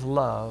His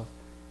love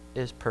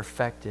is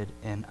perfected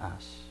in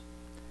us.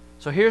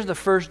 So here's the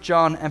 1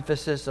 John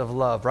emphasis of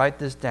love. Write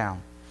this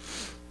down.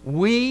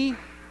 We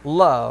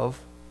love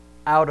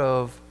out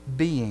of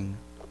being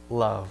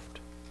loved.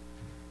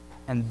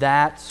 And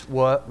that's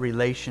what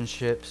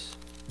relationships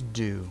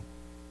do.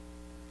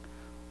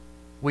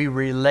 We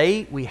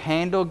relate, we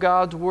handle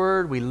God's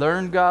Word, we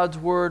learn God's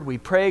Word, we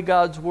pray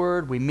God's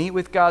Word, we meet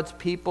with God's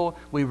people,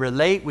 we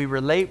relate,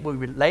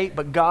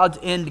 but God's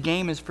end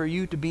game is for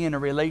you to be in a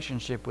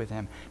relationship with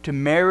Him, to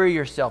marry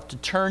yourself,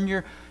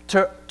 to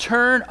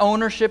turn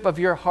ownership of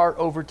your heart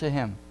over to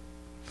Him.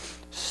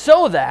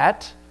 So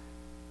that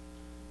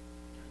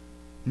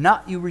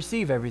not you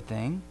receive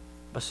everything,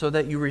 but so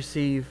that you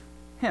receive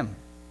Him.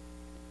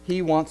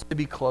 He wants to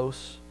be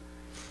close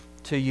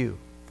to you.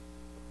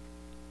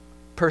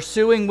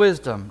 Pursuing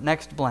wisdom,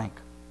 next blank.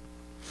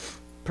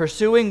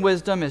 Pursuing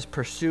wisdom is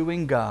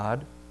pursuing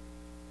God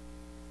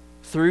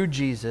through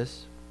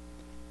Jesus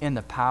in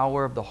the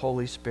power of the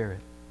Holy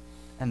Spirit.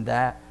 And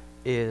that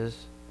is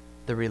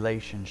the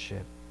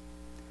relationship.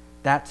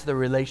 That's the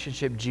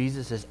relationship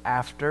Jesus is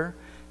after.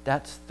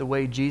 That's the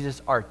way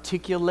Jesus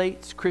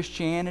articulates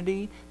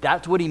Christianity.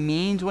 That's what He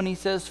means when He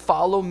says,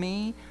 follow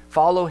me,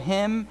 follow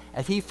Him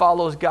as He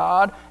follows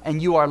God,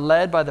 and you are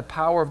led by the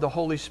power of the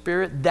Holy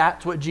Spirit.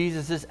 That's what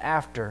Jesus is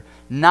after.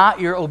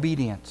 Not your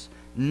obedience.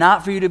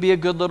 Not for you to be a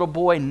good little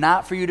boy,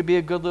 not for you to be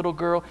a good little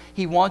girl.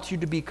 He wants you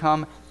to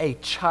become a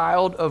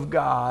child of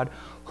God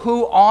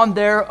who on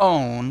their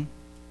own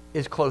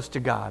is close to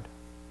God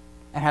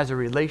and has a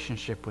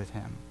relationship with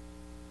Him.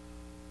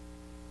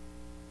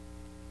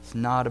 It's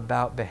not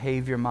about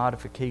behavior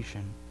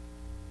modification.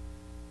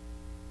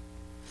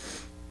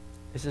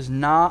 This is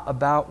not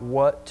about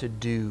what to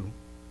do,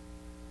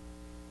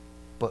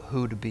 but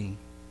who to be.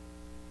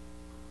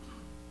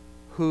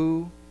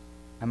 Who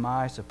am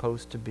I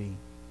supposed to be?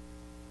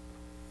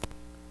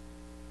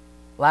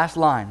 Last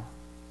line.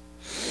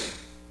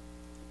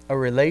 A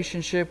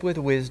relationship with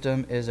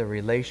wisdom is a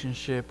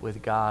relationship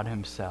with God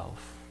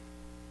Himself.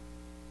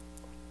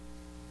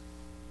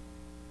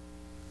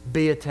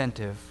 Be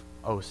attentive,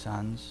 O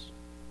sons.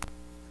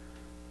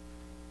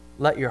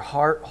 Let your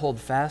heart hold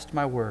fast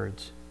my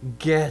words.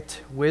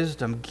 Get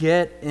wisdom,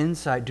 get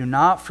insight. Do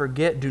not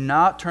forget, do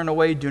not turn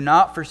away, do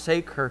not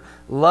forsake her.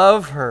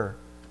 Love her.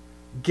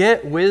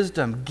 Get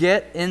wisdom,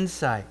 get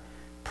insight.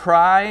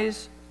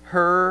 Prize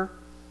her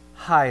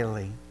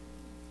highly.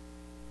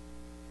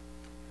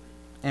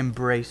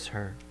 Embrace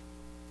her.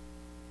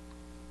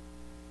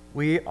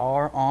 We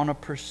are on a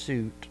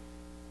pursuit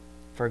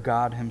for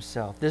God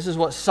Himself. This is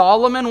what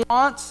Solomon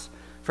wants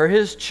for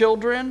his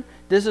children.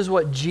 This is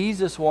what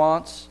Jesus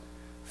wants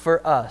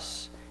for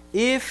us.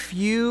 If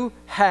you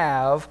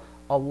have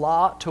a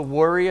lot to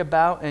worry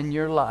about in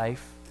your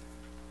life,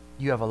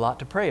 you have a lot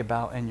to pray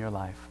about in your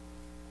life.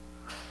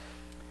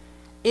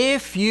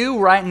 If you,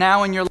 right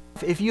now in your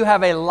life, if you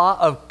have a lot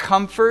of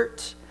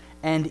comfort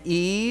and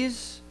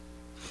ease,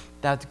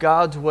 that's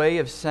God's way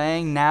of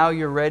saying now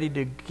you're ready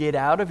to get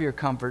out of your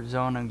comfort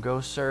zone and go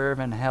serve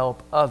and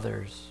help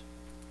others.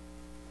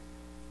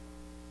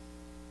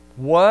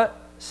 What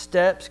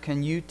steps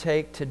can you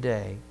take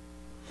today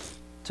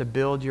to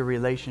build your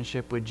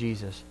relationship with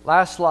Jesus?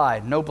 Last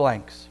slide, no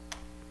blanks.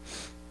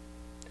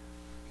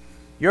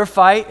 Your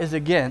fight is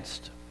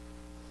against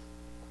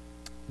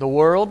the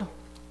world.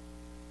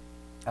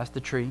 That's the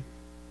tree.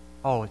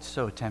 Oh, it's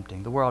so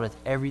tempting. The world has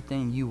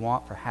everything you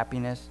want for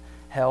happiness,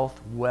 health,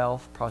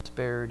 wealth,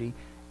 prosperity,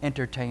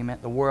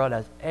 entertainment. The world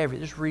has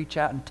everything. Just reach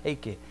out and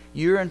take it.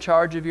 You're in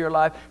charge of your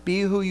life.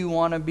 Be who you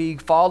want to be.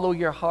 Follow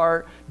your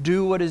heart.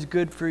 Do what is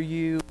good for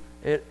you.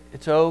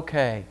 It's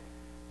okay.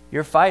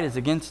 Your fight is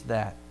against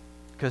that.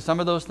 Because some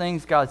of those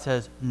things, God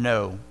says,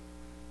 no.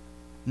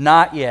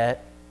 Not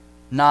yet.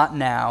 Not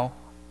now.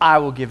 I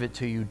will give it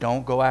to you.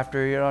 Don't go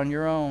after it on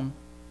your own.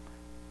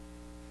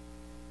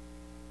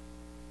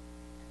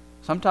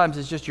 Sometimes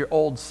it's just your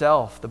old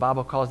self. The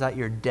Bible calls that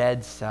your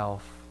dead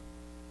self.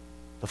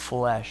 The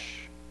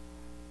flesh.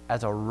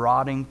 as a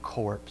rotting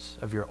corpse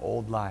of your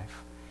old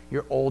life,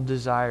 your old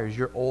desires,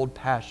 your old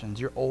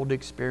passions, your old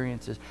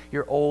experiences,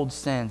 your old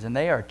sins, and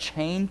they are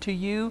chained to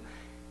you.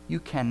 You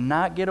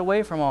cannot get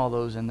away from all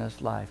those in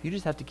this life. You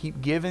just have to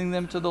keep giving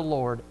them to the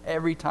Lord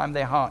every time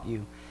they haunt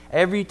you.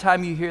 Every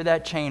time you hear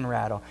that chain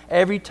rattle,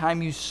 every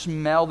time you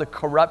smell the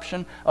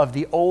corruption of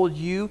the old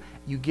you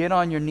get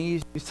on your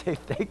knees, you say,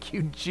 thank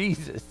you,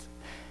 Jesus,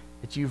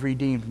 that you've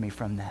redeemed me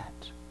from that.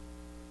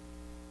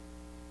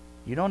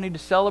 You don't need to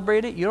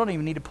celebrate it. You don't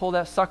even need to pull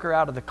that sucker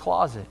out of the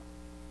closet.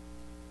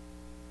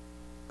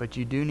 But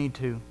you do need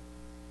to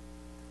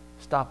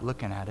stop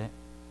looking at it.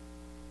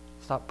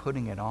 Stop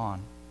putting it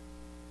on.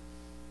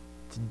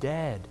 It's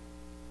dead.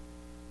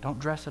 Don't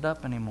dress it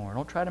up anymore.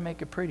 Don't try to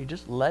make it pretty.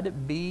 Just let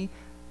it be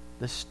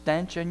the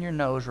stench in your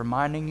nose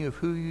reminding you of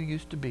who you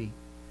used to be.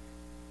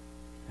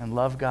 And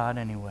love God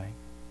anyway.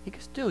 He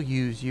can still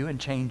use you and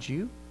change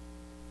you.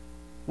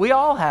 We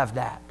all have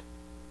that.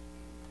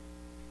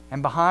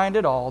 And behind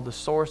it all, the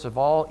source of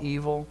all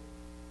evil,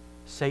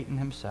 Satan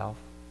himself.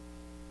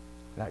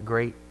 That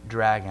great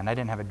dragon. I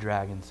didn't have a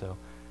dragon, so.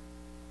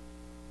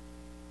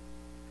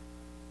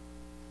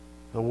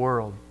 The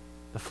world,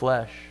 the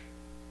flesh,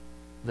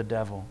 the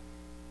devil.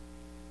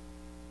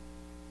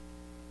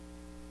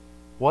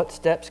 What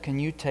steps can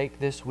you take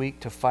this week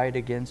to fight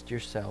against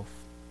yourself?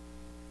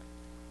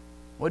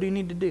 What do you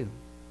need to do?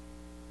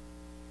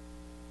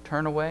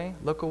 Turn away?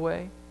 Look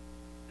away?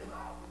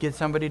 Get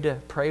somebody to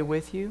pray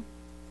with you?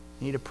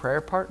 Need a prayer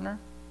partner?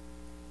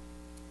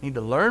 Need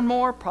to learn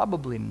more?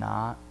 Probably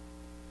not.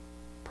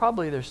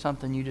 Probably there's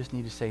something you just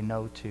need to say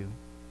no to.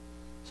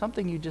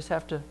 Something you just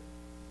have to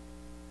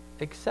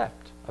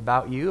accept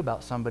about you,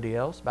 about somebody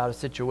else, about a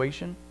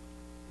situation.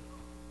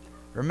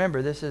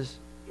 Remember, this is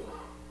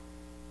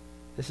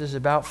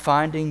about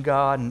finding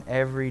God in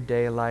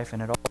everyday life,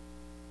 and it all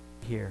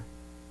here.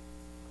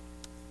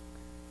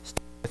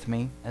 Stay with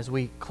me as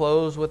we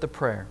close with a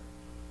prayer.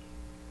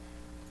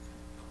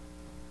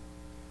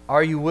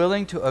 Are you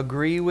willing to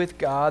agree with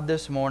God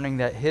this morning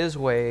that His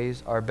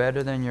ways are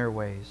better than your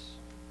ways?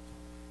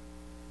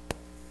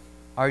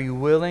 Are you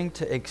willing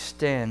to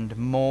extend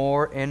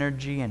more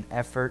energy and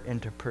effort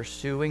into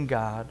pursuing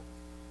God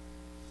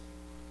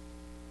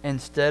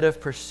instead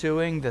of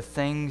pursuing the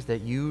things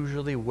that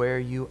usually wear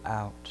you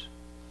out?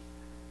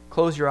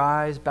 Close your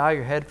eyes, bow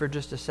your head for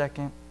just a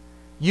second.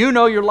 You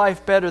know your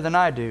life better than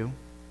I do.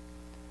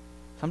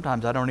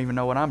 Sometimes I don't even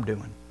know what I'm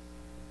doing.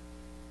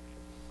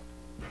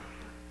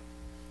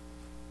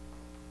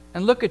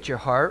 And look at your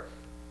heart.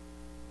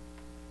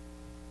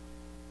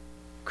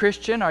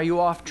 Christian, are you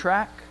off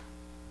track?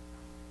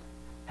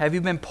 Have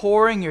you been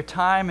pouring your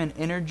time and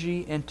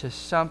energy into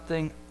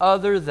something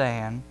other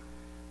than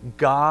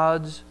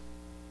God's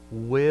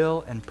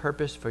will and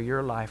purpose for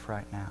your life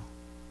right now?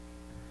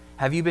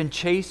 Have you been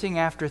chasing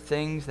after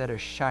things that are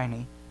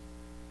shiny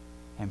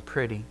and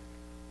pretty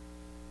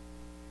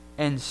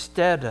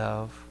instead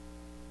of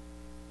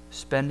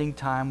spending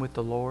time with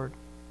the Lord,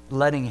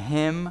 letting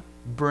Him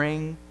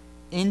bring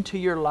into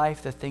your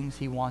life the things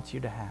He wants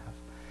you to have?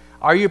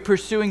 Are you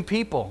pursuing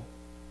people?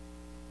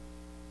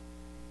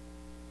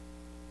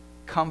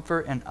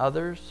 Comfort in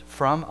others,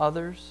 from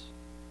others,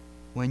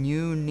 when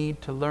you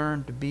need to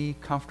learn to be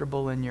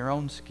comfortable in your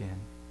own skin?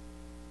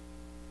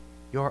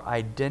 Your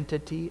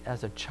identity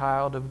as a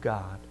child of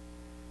God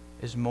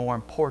is more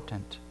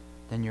important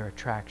than your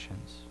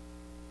attractions.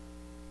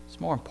 It's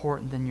more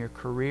important than your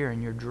career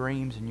and your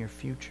dreams and your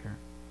future.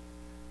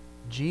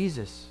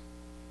 Jesus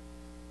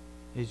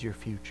is your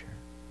future.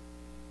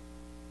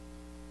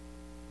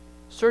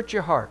 Search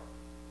your heart.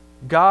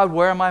 God,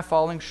 where am I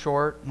falling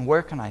short, and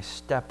where can I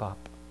step up?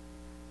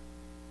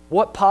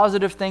 What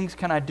positive things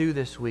can I do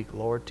this week,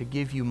 Lord, to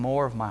give you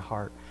more of my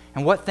heart?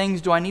 And what things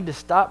do I need to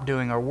stop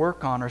doing or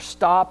work on or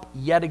stop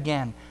yet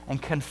again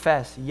and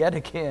confess yet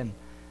again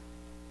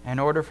in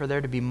order for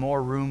there to be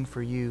more room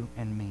for you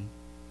and me?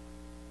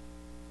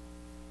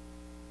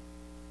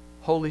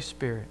 Holy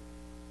Spirit,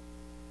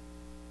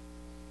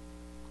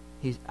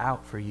 He's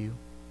out for you.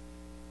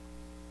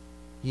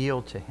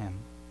 Yield to Him.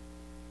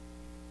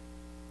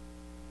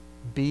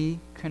 Be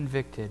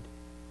convicted,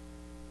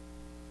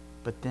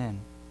 but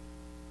then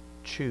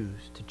choose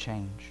to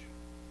change.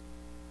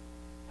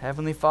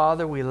 Heavenly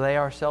Father, we lay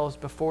ourselves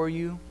before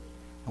you,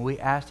 and we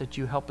ask that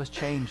you help us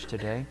change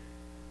today.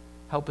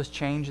 Help us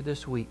change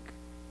this week.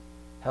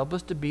 Help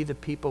us to be the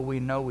people we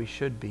know we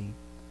should be,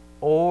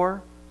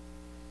 or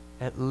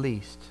at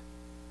least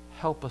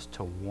help us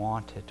to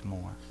want it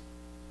more.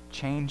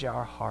 Change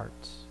our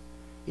hearts.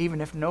 Even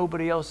if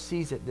nobody else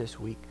sees it this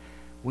week,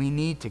 we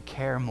need to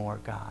care more,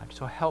 God.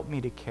 So help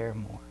me to care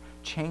more.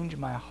 Change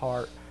my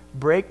heart.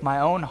 Break my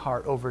own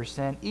heart over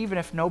sin. Even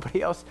if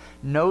nobody else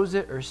knows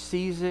it or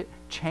sees it,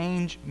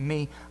 change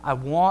me. I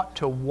want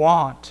to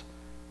want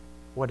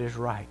what is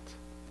right.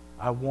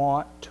 I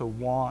want to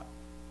want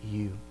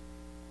you.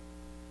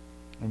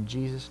 In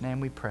Jesus' name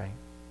we pray.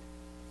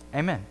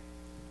 Amen.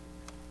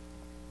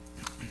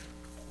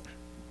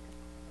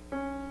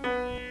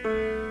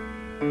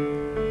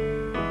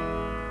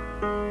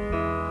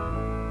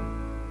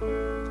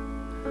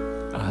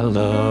 I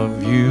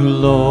love you,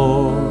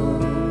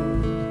 Lord.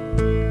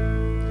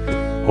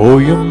 Oh,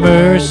 your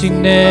mercy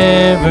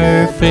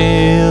never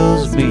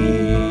fails me.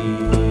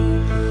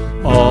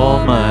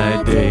 All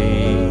my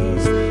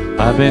days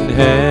I've been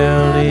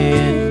held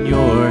in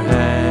your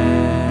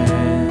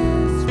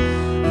hands.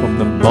 From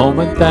the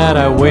moment that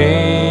I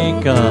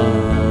wake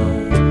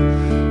up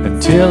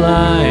until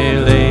I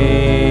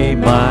lay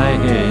my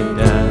head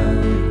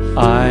down,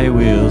 I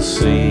will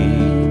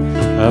sing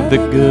of the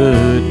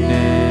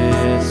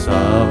goodness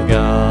of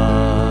God.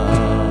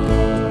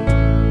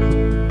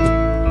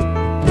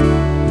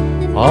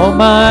 All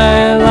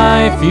my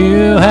life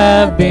you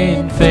have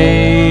been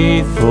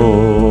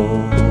faithful.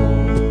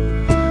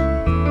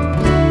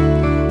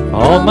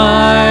 All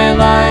my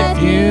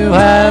life you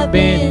have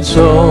been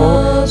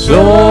so,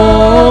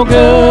 so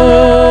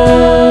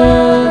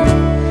good.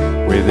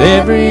 With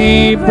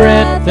every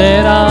breath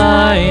that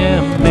I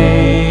am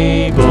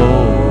able,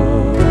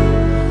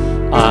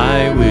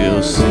 I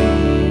will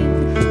sing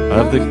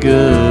of the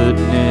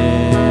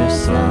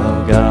goodness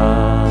of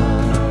God.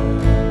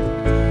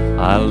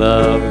 I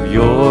love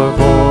your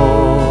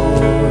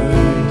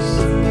voice.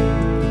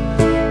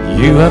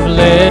 You have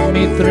led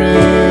me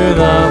through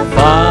the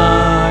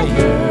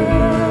fire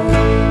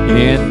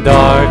in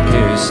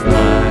darkest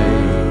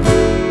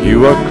night.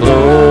 You are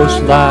close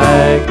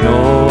like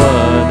no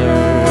other.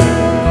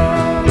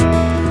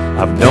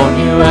 I've known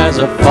you as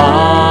a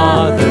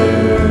father.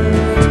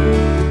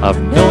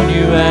 I've known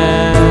you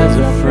as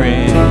a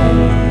friend.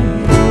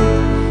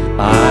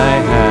 I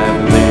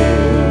have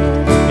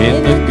lived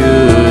in the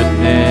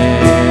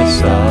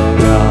goodness of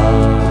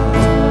God.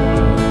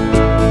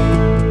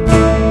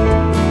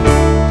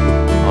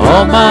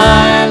 All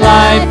my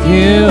life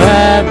you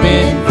have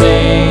been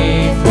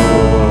faithful.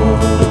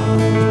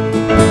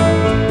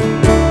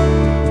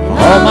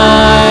 All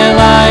my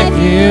life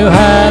you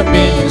have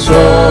been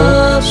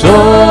so,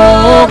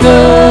 so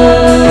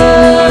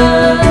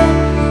good.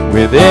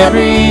 With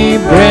every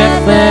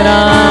breath that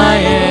I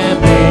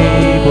am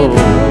able,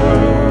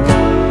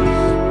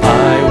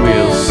 I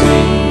will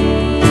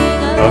sing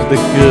of the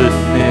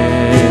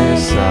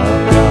goodness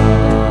of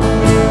God.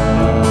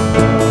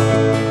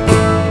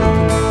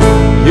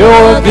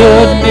 Your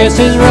goodness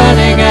is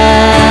running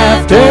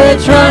after,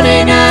 it's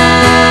running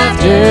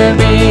after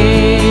me.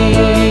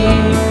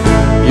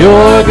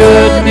 Your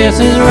goodness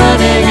is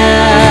running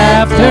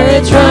after,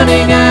 it's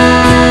running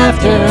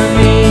after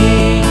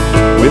me.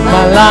 With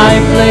my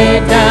life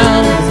laid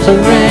down,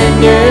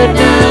 surrendered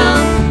now,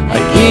 I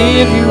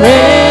give you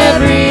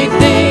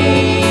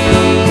everything.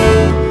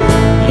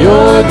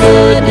 Your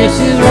goodness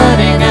is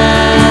running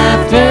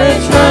after,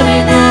 it's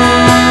running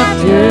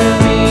after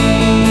me.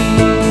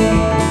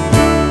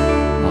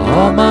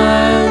 All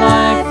my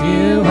life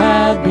you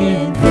have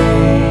been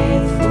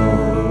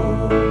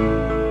faithful.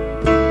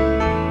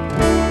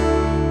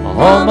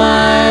 All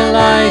my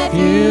life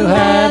you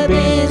have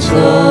been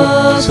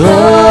so,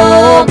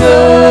 so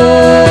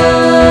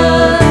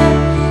good.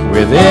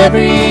 With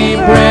every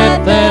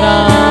breath that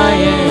I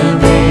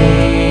am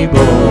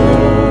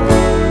able,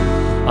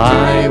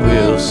 I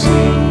will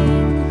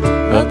sing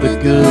of the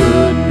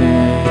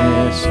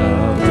goodness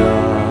of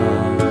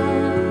God.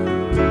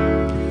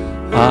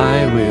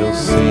 I will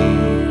sing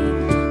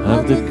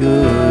of the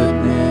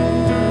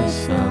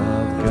goodness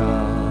of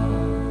God.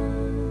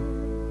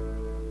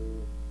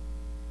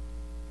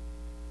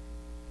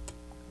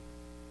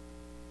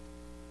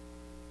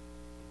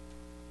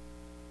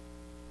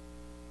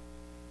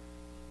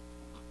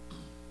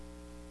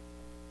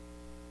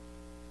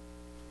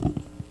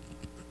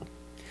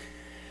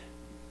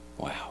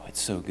 Wow,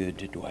 it's so good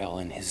to dwell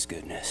in His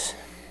goodness.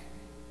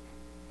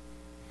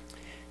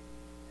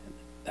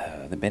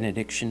 The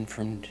benediction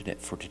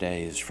for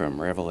today is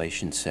from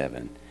Revelation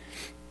 7,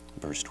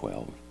 verse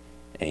 12.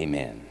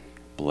 Amen.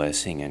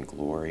 Blessing and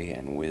glory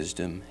and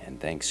wisdom and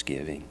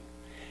thanksgiving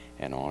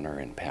and honor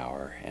and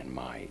power and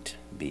might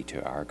be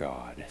to our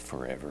God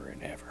forever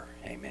and ever.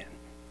 Amen.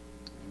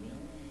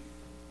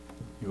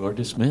 You are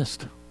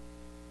dismissed.